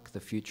Braque, the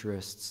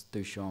Futurists,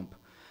 Duchamp,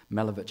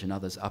 Malevich and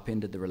others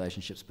upended the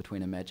relationships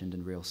between imagined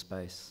and real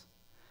space.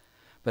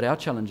 But our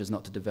challenge is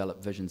not to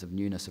develop visions of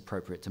newness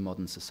appropriate to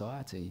modern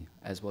society,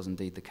 as was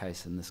indeed the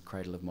case in this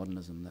cradle of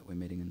modernism that we're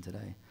meeting in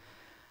today.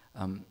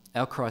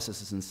 Our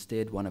crisis is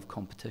instead one of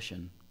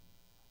competition.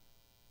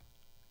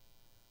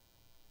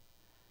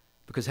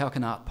 Because how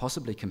can art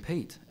possibly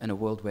compete in a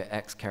world where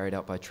acts carried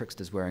out by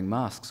tricksters wearing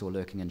masks or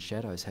lurking in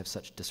shadows have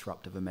such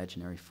disruptive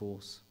imaginary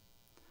force?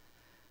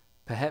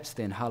 Perhaps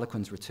then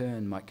Harlequin's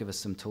return might give us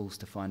some tools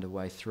to find a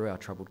way through our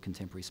troubled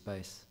contemporary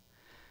space.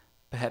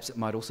 Perhaps it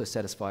might also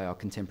satisfy our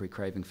contemporary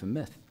craving for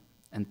myth,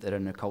 and that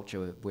in a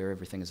culture where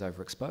everything is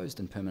overexposed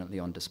and permanently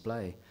on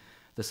display,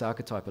 this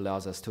archetype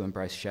allows us to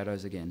embrace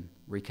shadows again,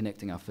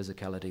 reconnecting our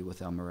physicality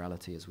with our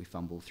morality as we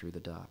fumble through the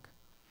dark.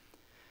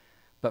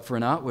 But for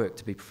an artwork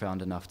to be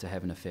profound enough to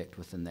have an effect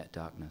within that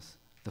darkness,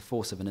 the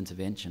force of an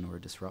intervention or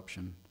a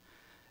disruption,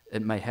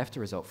 it may have to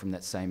result from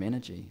that same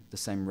energy, the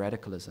same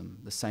radicalism,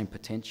 the same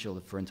potential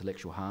for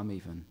intellectual harm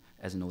even,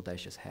 as an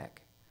audacious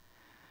hack.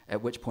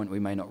 At which point we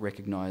may not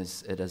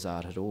recognise it as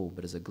art at all,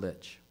 but as a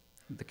glitch,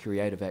 the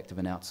creative act of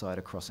an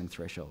outsider crossing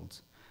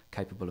thresholds,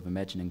 capable of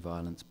imagining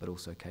violence, but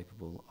also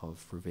capable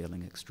of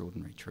revealing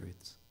extraordinary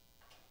truths.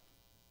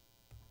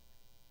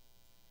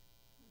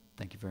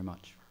 Thank you very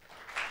much.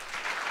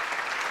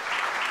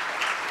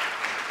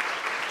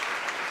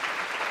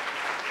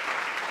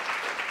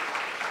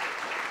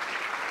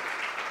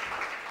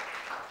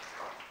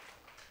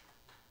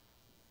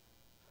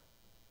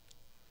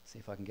 See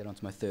if I can get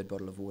onto my third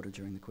bottle of water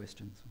during the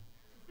questions.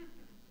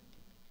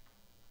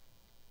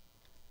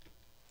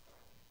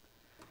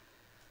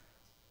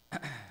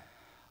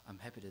 I'm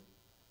happy to,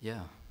 yeah.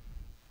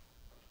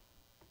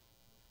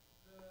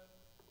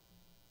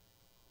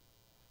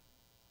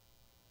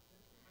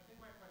 I think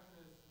my question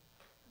is,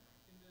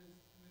 in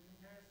the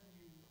comparison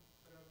you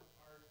put up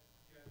art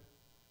against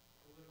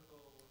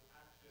political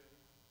action,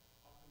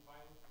 often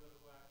violent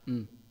political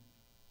action,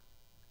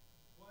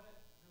 what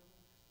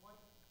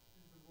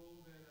is the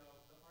role then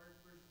of the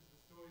art versus the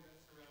story that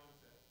surrounds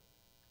it?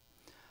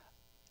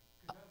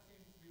 Because that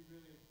seems to be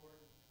really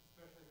important,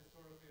 especially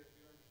historically as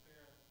we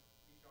understand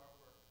each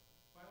artwork.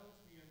 Violence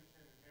we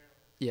understand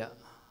inherently. Yeah.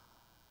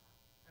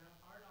 And an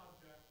art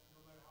object,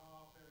 no matter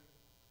how often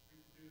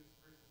reproduced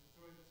versus the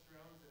story that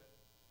surrounds it,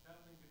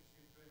 that linkage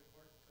seems really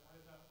important. So how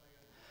does that play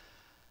in?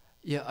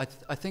 Yeah,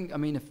 I think, I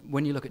mean,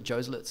 when you look at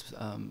Joslet's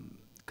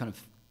kind of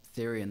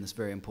theory in this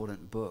very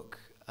important book,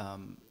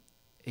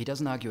 he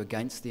doesn't argue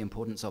against the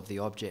importance of the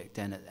object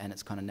and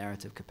its kind of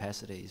narrative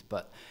capacities,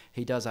 but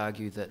he does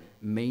argue that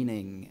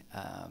meaning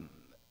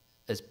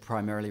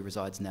primarily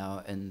resides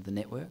now in the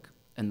network,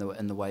 in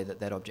the way that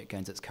that object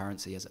gains its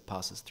currency as it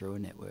passes through a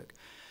network.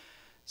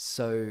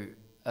 So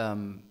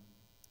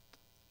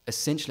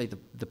essentially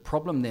the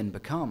problem then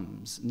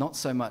becomes not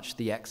so much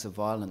the acts of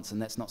violence, and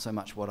that's not so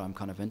much what I'm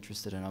kind of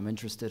interested in. I'm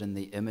interested in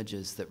the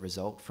images that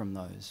result from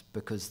those,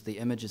 because the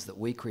images that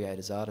we create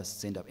as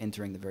artists end up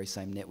entering the very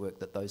same network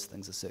that those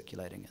things are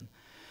circulating in.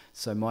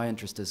 So my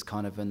interest is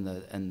kind of in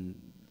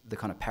the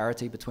kind of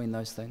parity between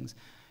those things.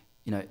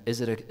 You know,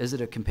 is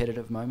it a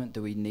competitive moment?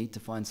 Do we need to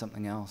find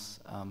something else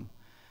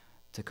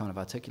to kind of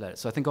articulate it?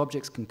 So I think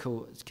objects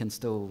can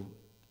still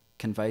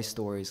convey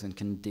stories and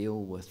can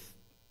deal with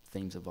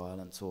themes of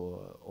violence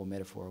or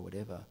metaphor or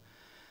whatever.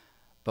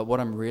 But what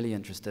I'm really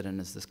interested in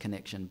is this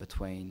connection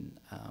between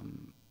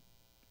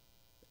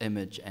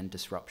image and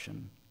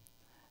disruption,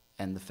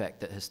 and the fact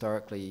that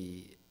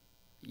historically,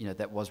 you know,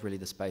 that was really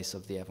the space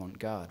of the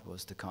avant-garde,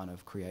 was to kind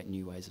of create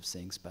new ways of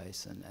seeing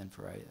space and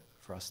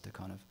for us to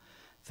kind of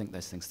think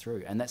those things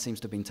through. And that seems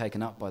to have been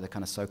taken up by the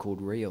kind of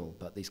so-called real,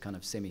 but these kind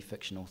of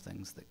semi-fictional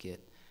things that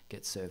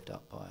get served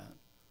up by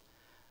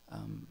it.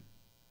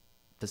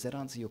 Does that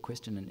answer your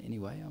question in any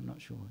way? I'm not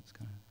sure. It's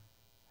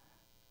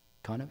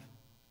kind of?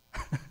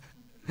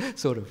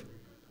 Sort of.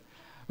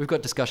 We've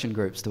got discussion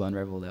groups to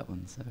unravel that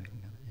one, so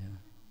yeah.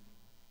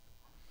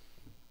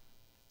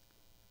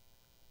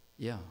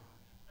 Yeah.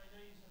 I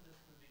know you said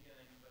this in the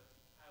beginning, but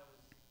I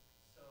was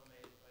so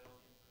amazed by all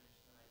the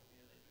information that I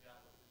immediately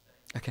forgot what you were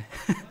saying. Okay.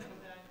 What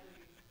exactly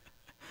is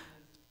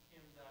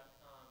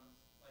Kim.com's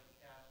like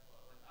cash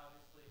flow? Like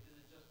obviously, is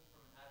it just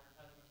from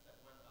advertisements that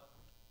went up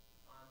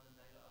on the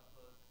Mega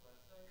Uploads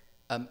website?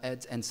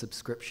 Ads and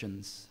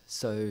subscriptions.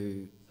 So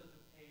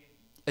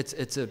So it's a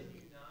paid. it's a. Can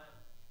you not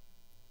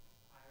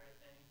pirate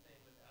anything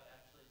without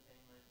actually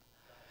paying money to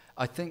subscribe?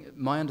 I think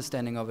my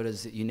understanding of it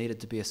is that you needed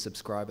to be a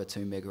subscriber to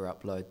Mega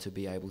Upload to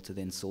be able to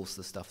then source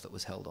the stuff that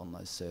was held on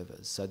those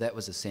servers. So that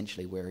was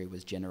essentially where he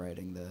was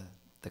generating the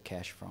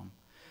cash from. And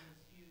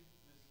was he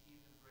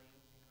the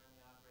brains behind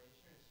the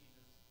operation, or is he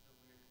just the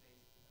weird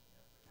face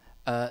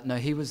behind the operation? No,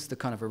 he was the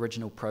kind of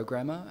original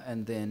programmer,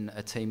 and then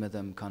a team of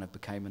them kind of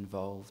became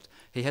involved.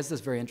 He has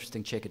this very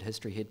interesting checkered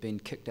history. He'd been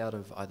kicked out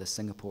of either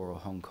Singapore or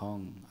Hong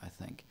Kong, I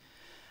think,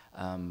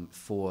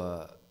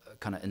 for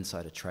kind of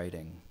insider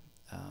trading.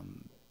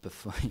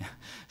 Before,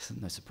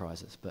 no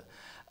surprises, but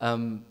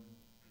and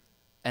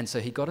so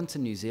he got into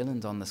New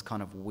Zealand on this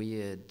kind of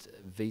weird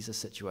visa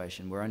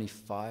situation where only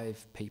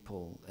 5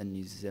 people in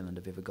New Zealand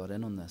have ever got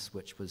in on this,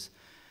 which was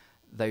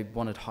they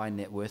wanted high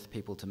net worth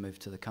people to move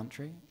to the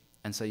country,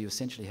 and so you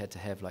essentially had to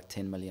have like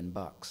 $10 million,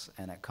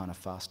 and it kind of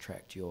fast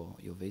tracked your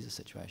visa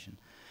situation.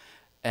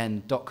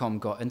 And .com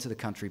got into the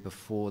country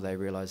before they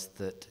realised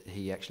that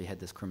he actually had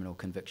this criminal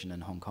conviction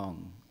in Hong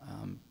Kong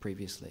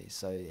previously.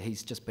 So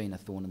he's just been a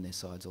thorn in their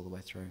sides all the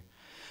way through.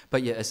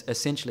 But yeah,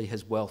 essentially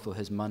his wealth or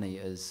his money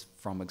is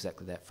from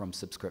exactly that, from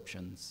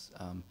subscriptions.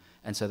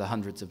 And so the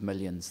hundreds of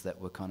millions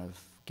that were kind of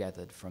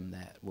gathered from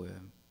that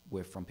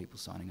were from people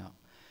signing up.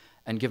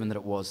 And given that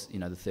it was, you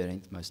know, the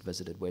 13th most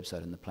visited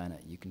website on the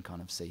planet, you can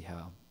kind of see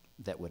how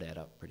that would add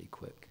up pretty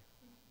quick.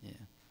 Yeah.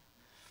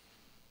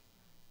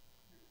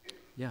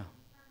 Yeah.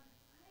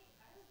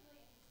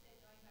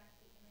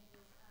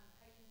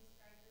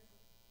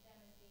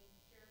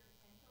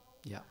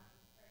 Yeah.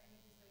 Or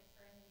images that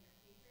occur in the near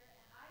future,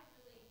 and I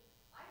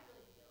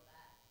really feel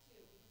that too,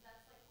 because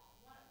that's like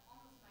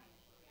almost my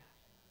initial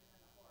reaction, other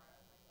than the horror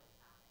of like what has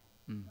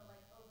happened. But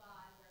like, oh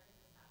God, where could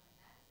this happen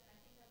next? And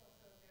I think that's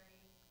also a very,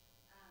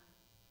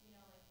 you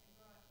know,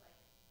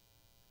 like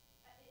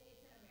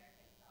it's an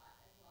American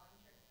thought as well. I'm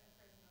sure it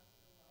occurs in most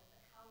of the world.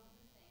 But how do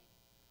you think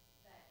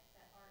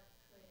that art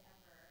could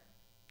ever,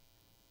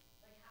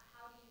 like,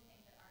 how do you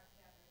think that art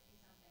could ever do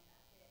something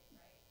that big,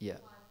 right?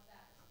 Yeah.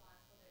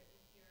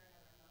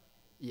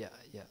 Yeah,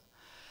 yeah.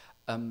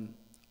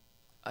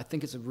 I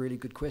think it's a really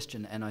good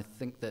question, and I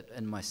think that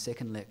in my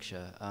second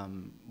lecture,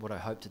 what I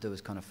hope to do is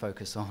kind of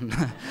focus on...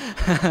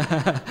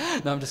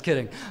 No, I'm just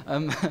kidding.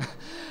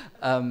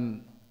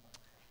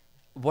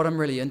 What I'm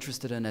really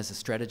interested in as a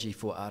strategy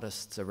for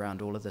artists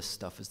around all of this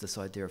stuff is this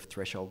idea of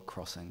threshold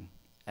crossing,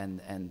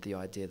 and the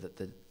idea that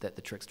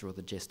the trickster or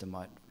the jester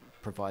might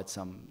provide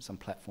some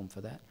platform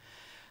for that.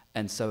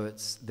 And so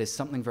there's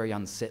something very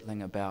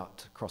unsettling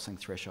about crossing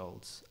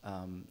thresholds.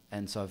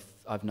 And so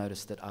I've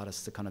noticed that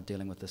artists are kind of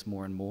dealing with this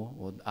more and more,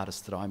 or artists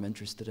that I'm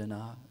interested in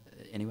are,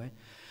 anyway.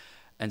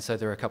 And so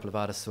there are a couple of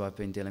artists who I've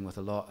been dealing with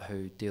a lot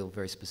who deal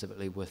very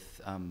specifically with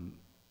kind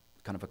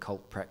of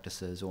occult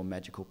practices or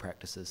magical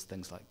practices,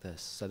 things like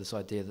this. So this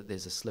idea that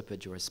there's a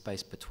slippage or a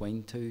space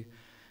between two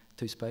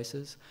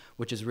spaces,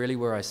 which is really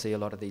where I see a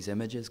lot of these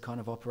images kind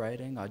of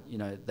operating. You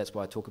know, that's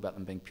why I talk about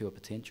them being pure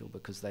potential,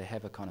 because they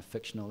have a kind of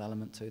fictional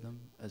element to them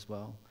as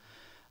well.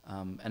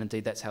 And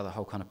indeed, that's how the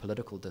whole kind of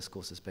political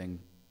discourse is being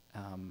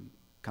kind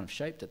of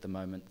shaped at the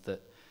moment,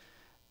 that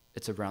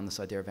it's around this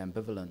idea of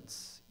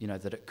ambivalence, you know,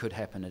 that it could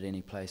happen at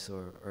any place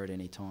or at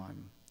any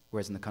time.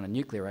 Whereas in the kind of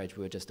nuclear age,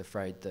 we were just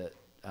afraid that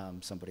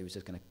somebody was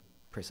just going to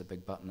press a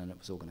big button and it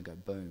was all going to go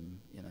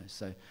boom, you know.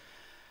 So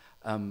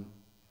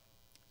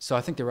So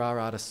I think there are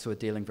artists who are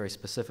dealing very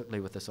specifically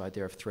with this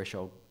idea of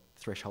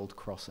threshold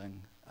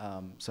crossing.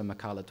 So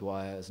Makala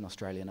Dwyer is an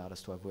Australian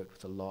artist who I've worked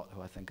with a lot, who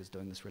I think is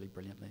doing this really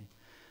brilliantly.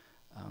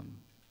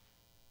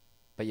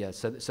 But yeah,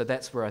 so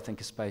that's where I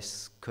think a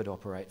space could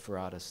operate for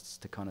artists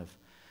to kind of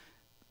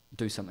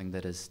do something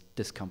that is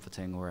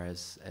discomforting or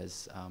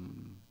as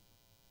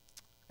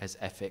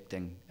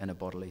affecting in a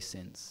bodily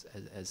sense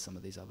as some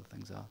of these other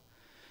things are.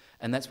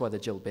 And that's why the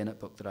Jill Bennett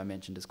book that I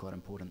mentioned is quite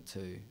important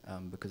too,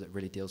 because it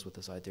really deals with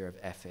this idea of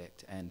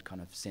affect and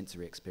kind of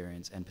sensory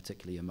experience and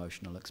particularly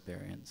emotional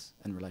experience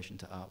in relation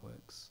to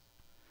artworks.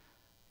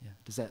 Yeah,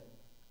 does that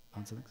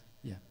answer things?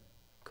 Yeah,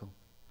 cool.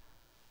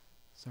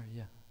 Sorry,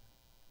 yeah.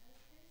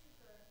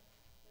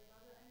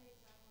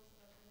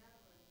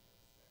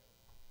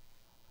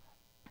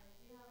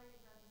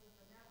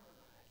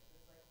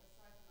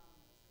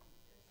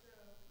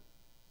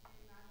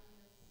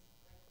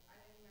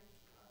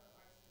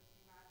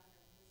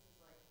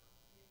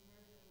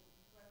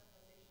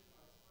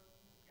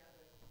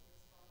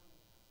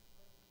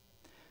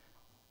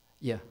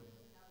 Yeah.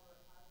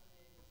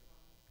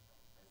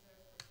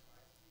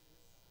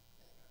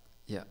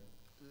 Yeah.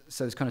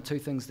 So there's kind of two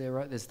things there,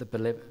 right? There's the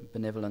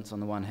benevolence on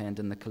the one hand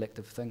and the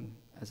collective thing.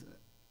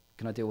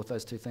 Can I deal with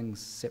those two things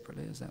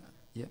separately? Is that,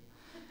 yeah?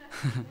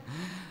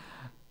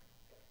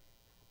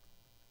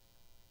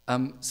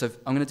 So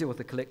I'm going to deal with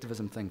the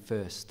collectivism thing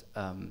first,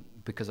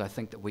 because I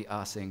think that we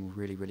are seeing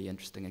really, really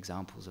interesting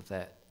examples of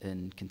that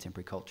in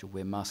contemporary culture,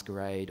 where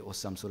masquerade or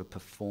some sort of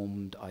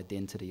performed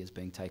identity is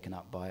being taken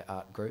up by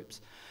art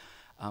groups.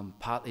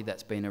 Partly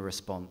that's been a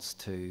response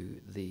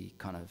to the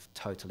kind of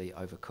totally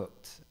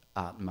overcooked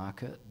art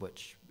market,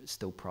 which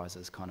still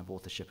prizes kind of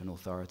authorship and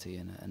authority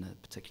in a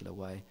particular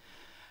way.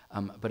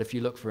 But if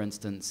you look, for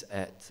instance,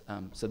 at...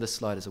 so this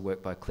slide is a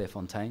work by Claire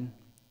Fontaine,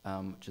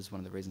 which is one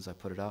of the reasons I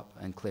put it up,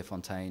 and Claire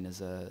Fontaine is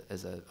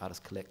an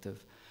artist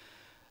collective.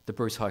 The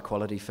Bruce High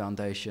Quality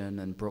Foundation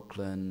in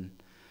Brooklyn,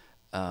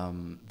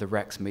 the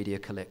Rax Media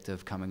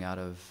Collective coming out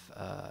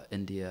of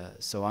India.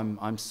 So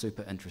I'm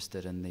super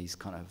interested in these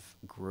kind of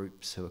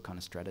groups who are kind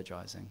of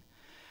strategizing.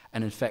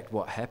 And in fact,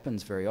 what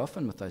happens very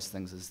often with those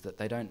things is that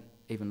they don't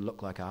even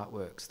look like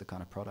artworks, the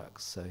kind of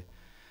products. So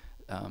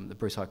the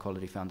Bruce High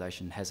Quality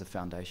Foundation has a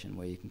foundation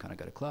where you can kind of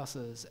go to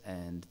classes,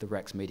 and the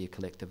Rax Media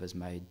Collective has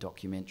made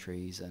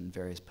documentaries and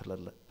various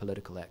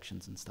political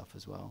actions and stuff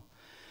as well.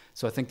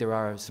 So I think there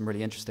are some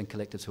really interesting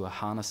collectives who are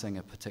harnessing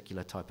a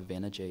particular type of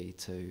energy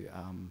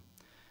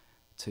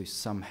to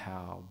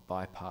somehow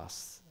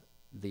bypass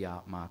the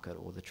art market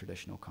or the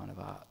traditional kind of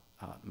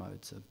art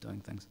modes of doing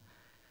things.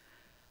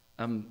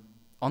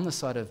 On the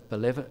side of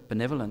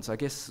benevolence, I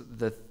guess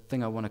the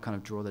thing I want to kind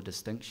of draw the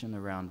distinction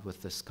around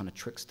with this kind of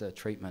trickster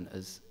treatment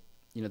is,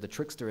 you know, the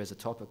trickster as a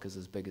topic is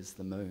as big as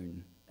the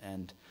moon.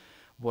 And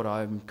what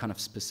I'm kind of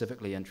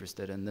specifically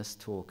interested in this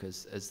talk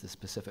is the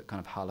specific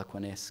kind of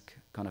Harlequin-esque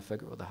kind of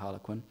figure, or the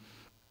Harlequin.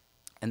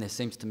 And there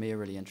seems to me a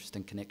really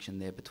interesting connection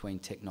there between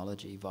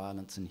technology,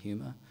 violence, and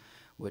humour,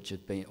 which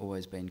have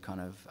always been kind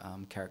of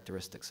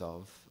characteristics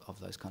of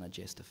those kind of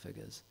jester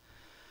figures.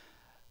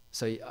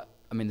 So,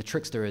 I mean, the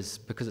trickster is,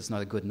 because it's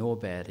neither good nor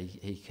bad,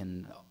 he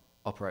can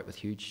operate with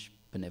huge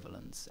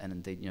benevolence. And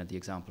indeed, you know, the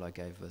example I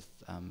gave with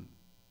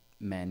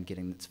man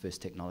getting its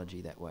first technology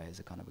that way is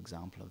a kind of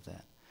example of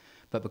that.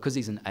 But because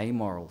he's an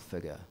amoral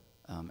figure,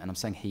 and I'm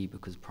saying he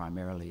because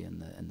primarily in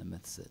the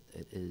myths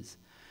it is,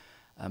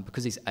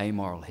 because he's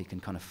amoral, he can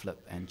kind of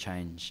flip and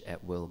change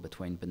at will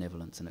between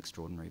benevolence and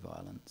extraordinary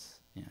violence.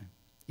 You know,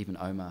 even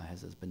Omar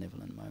has his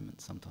benevolent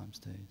moments sometimes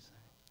too. So.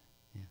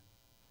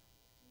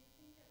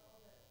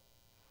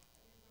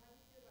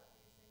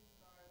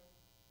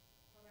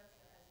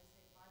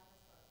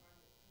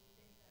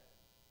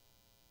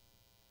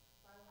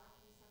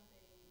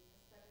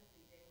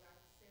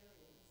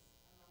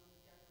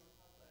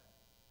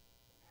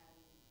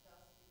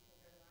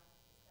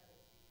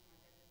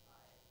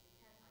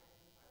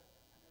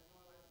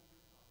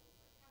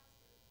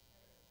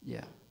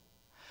 Yeah.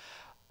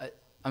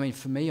 I mean,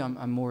 for me,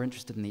 I'm more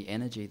interested in the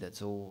energy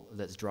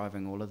that's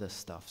driving all of this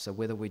stuff. So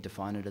whether we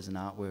define it as an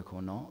artwork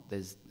or not,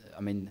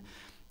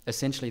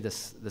 essentially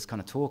this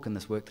kind of talk and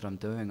this work that I'm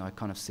doing, I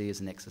kind of see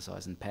as an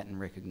exercise in pattern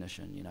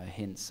recognition, you know,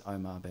 hence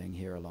Omar being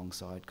here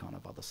alongside kind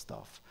of other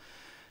stuff.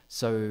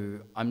 So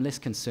I'm less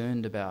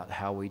concerned about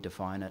how we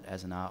define it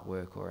as an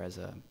artwork or as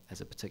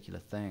a particular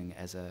thing,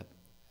 as a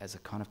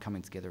kind of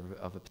coming together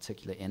of a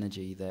particular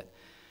energy that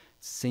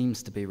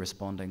seems to be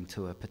responding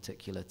to a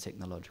particular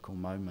technological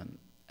moment.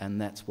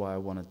 And that's why I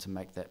wanted to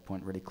make that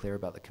point really clear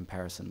about the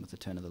comparison with the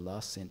turn of the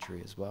last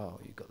century as well.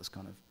 You've got this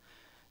kind of,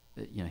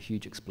 you know,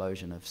 huge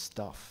explosion of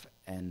stuff,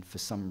 and for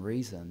some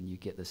reason you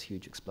get this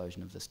huge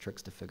explosion of this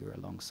trickster figure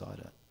alongside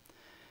it.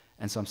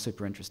 And so I'm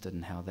super interested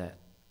in how that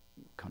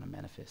kind of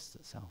manifests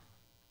itself.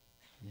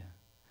 Yeah.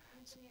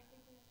 Anthony, I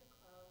think we have to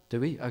close. Do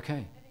we? Okay.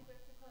 I think we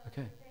have to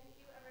close. Okay.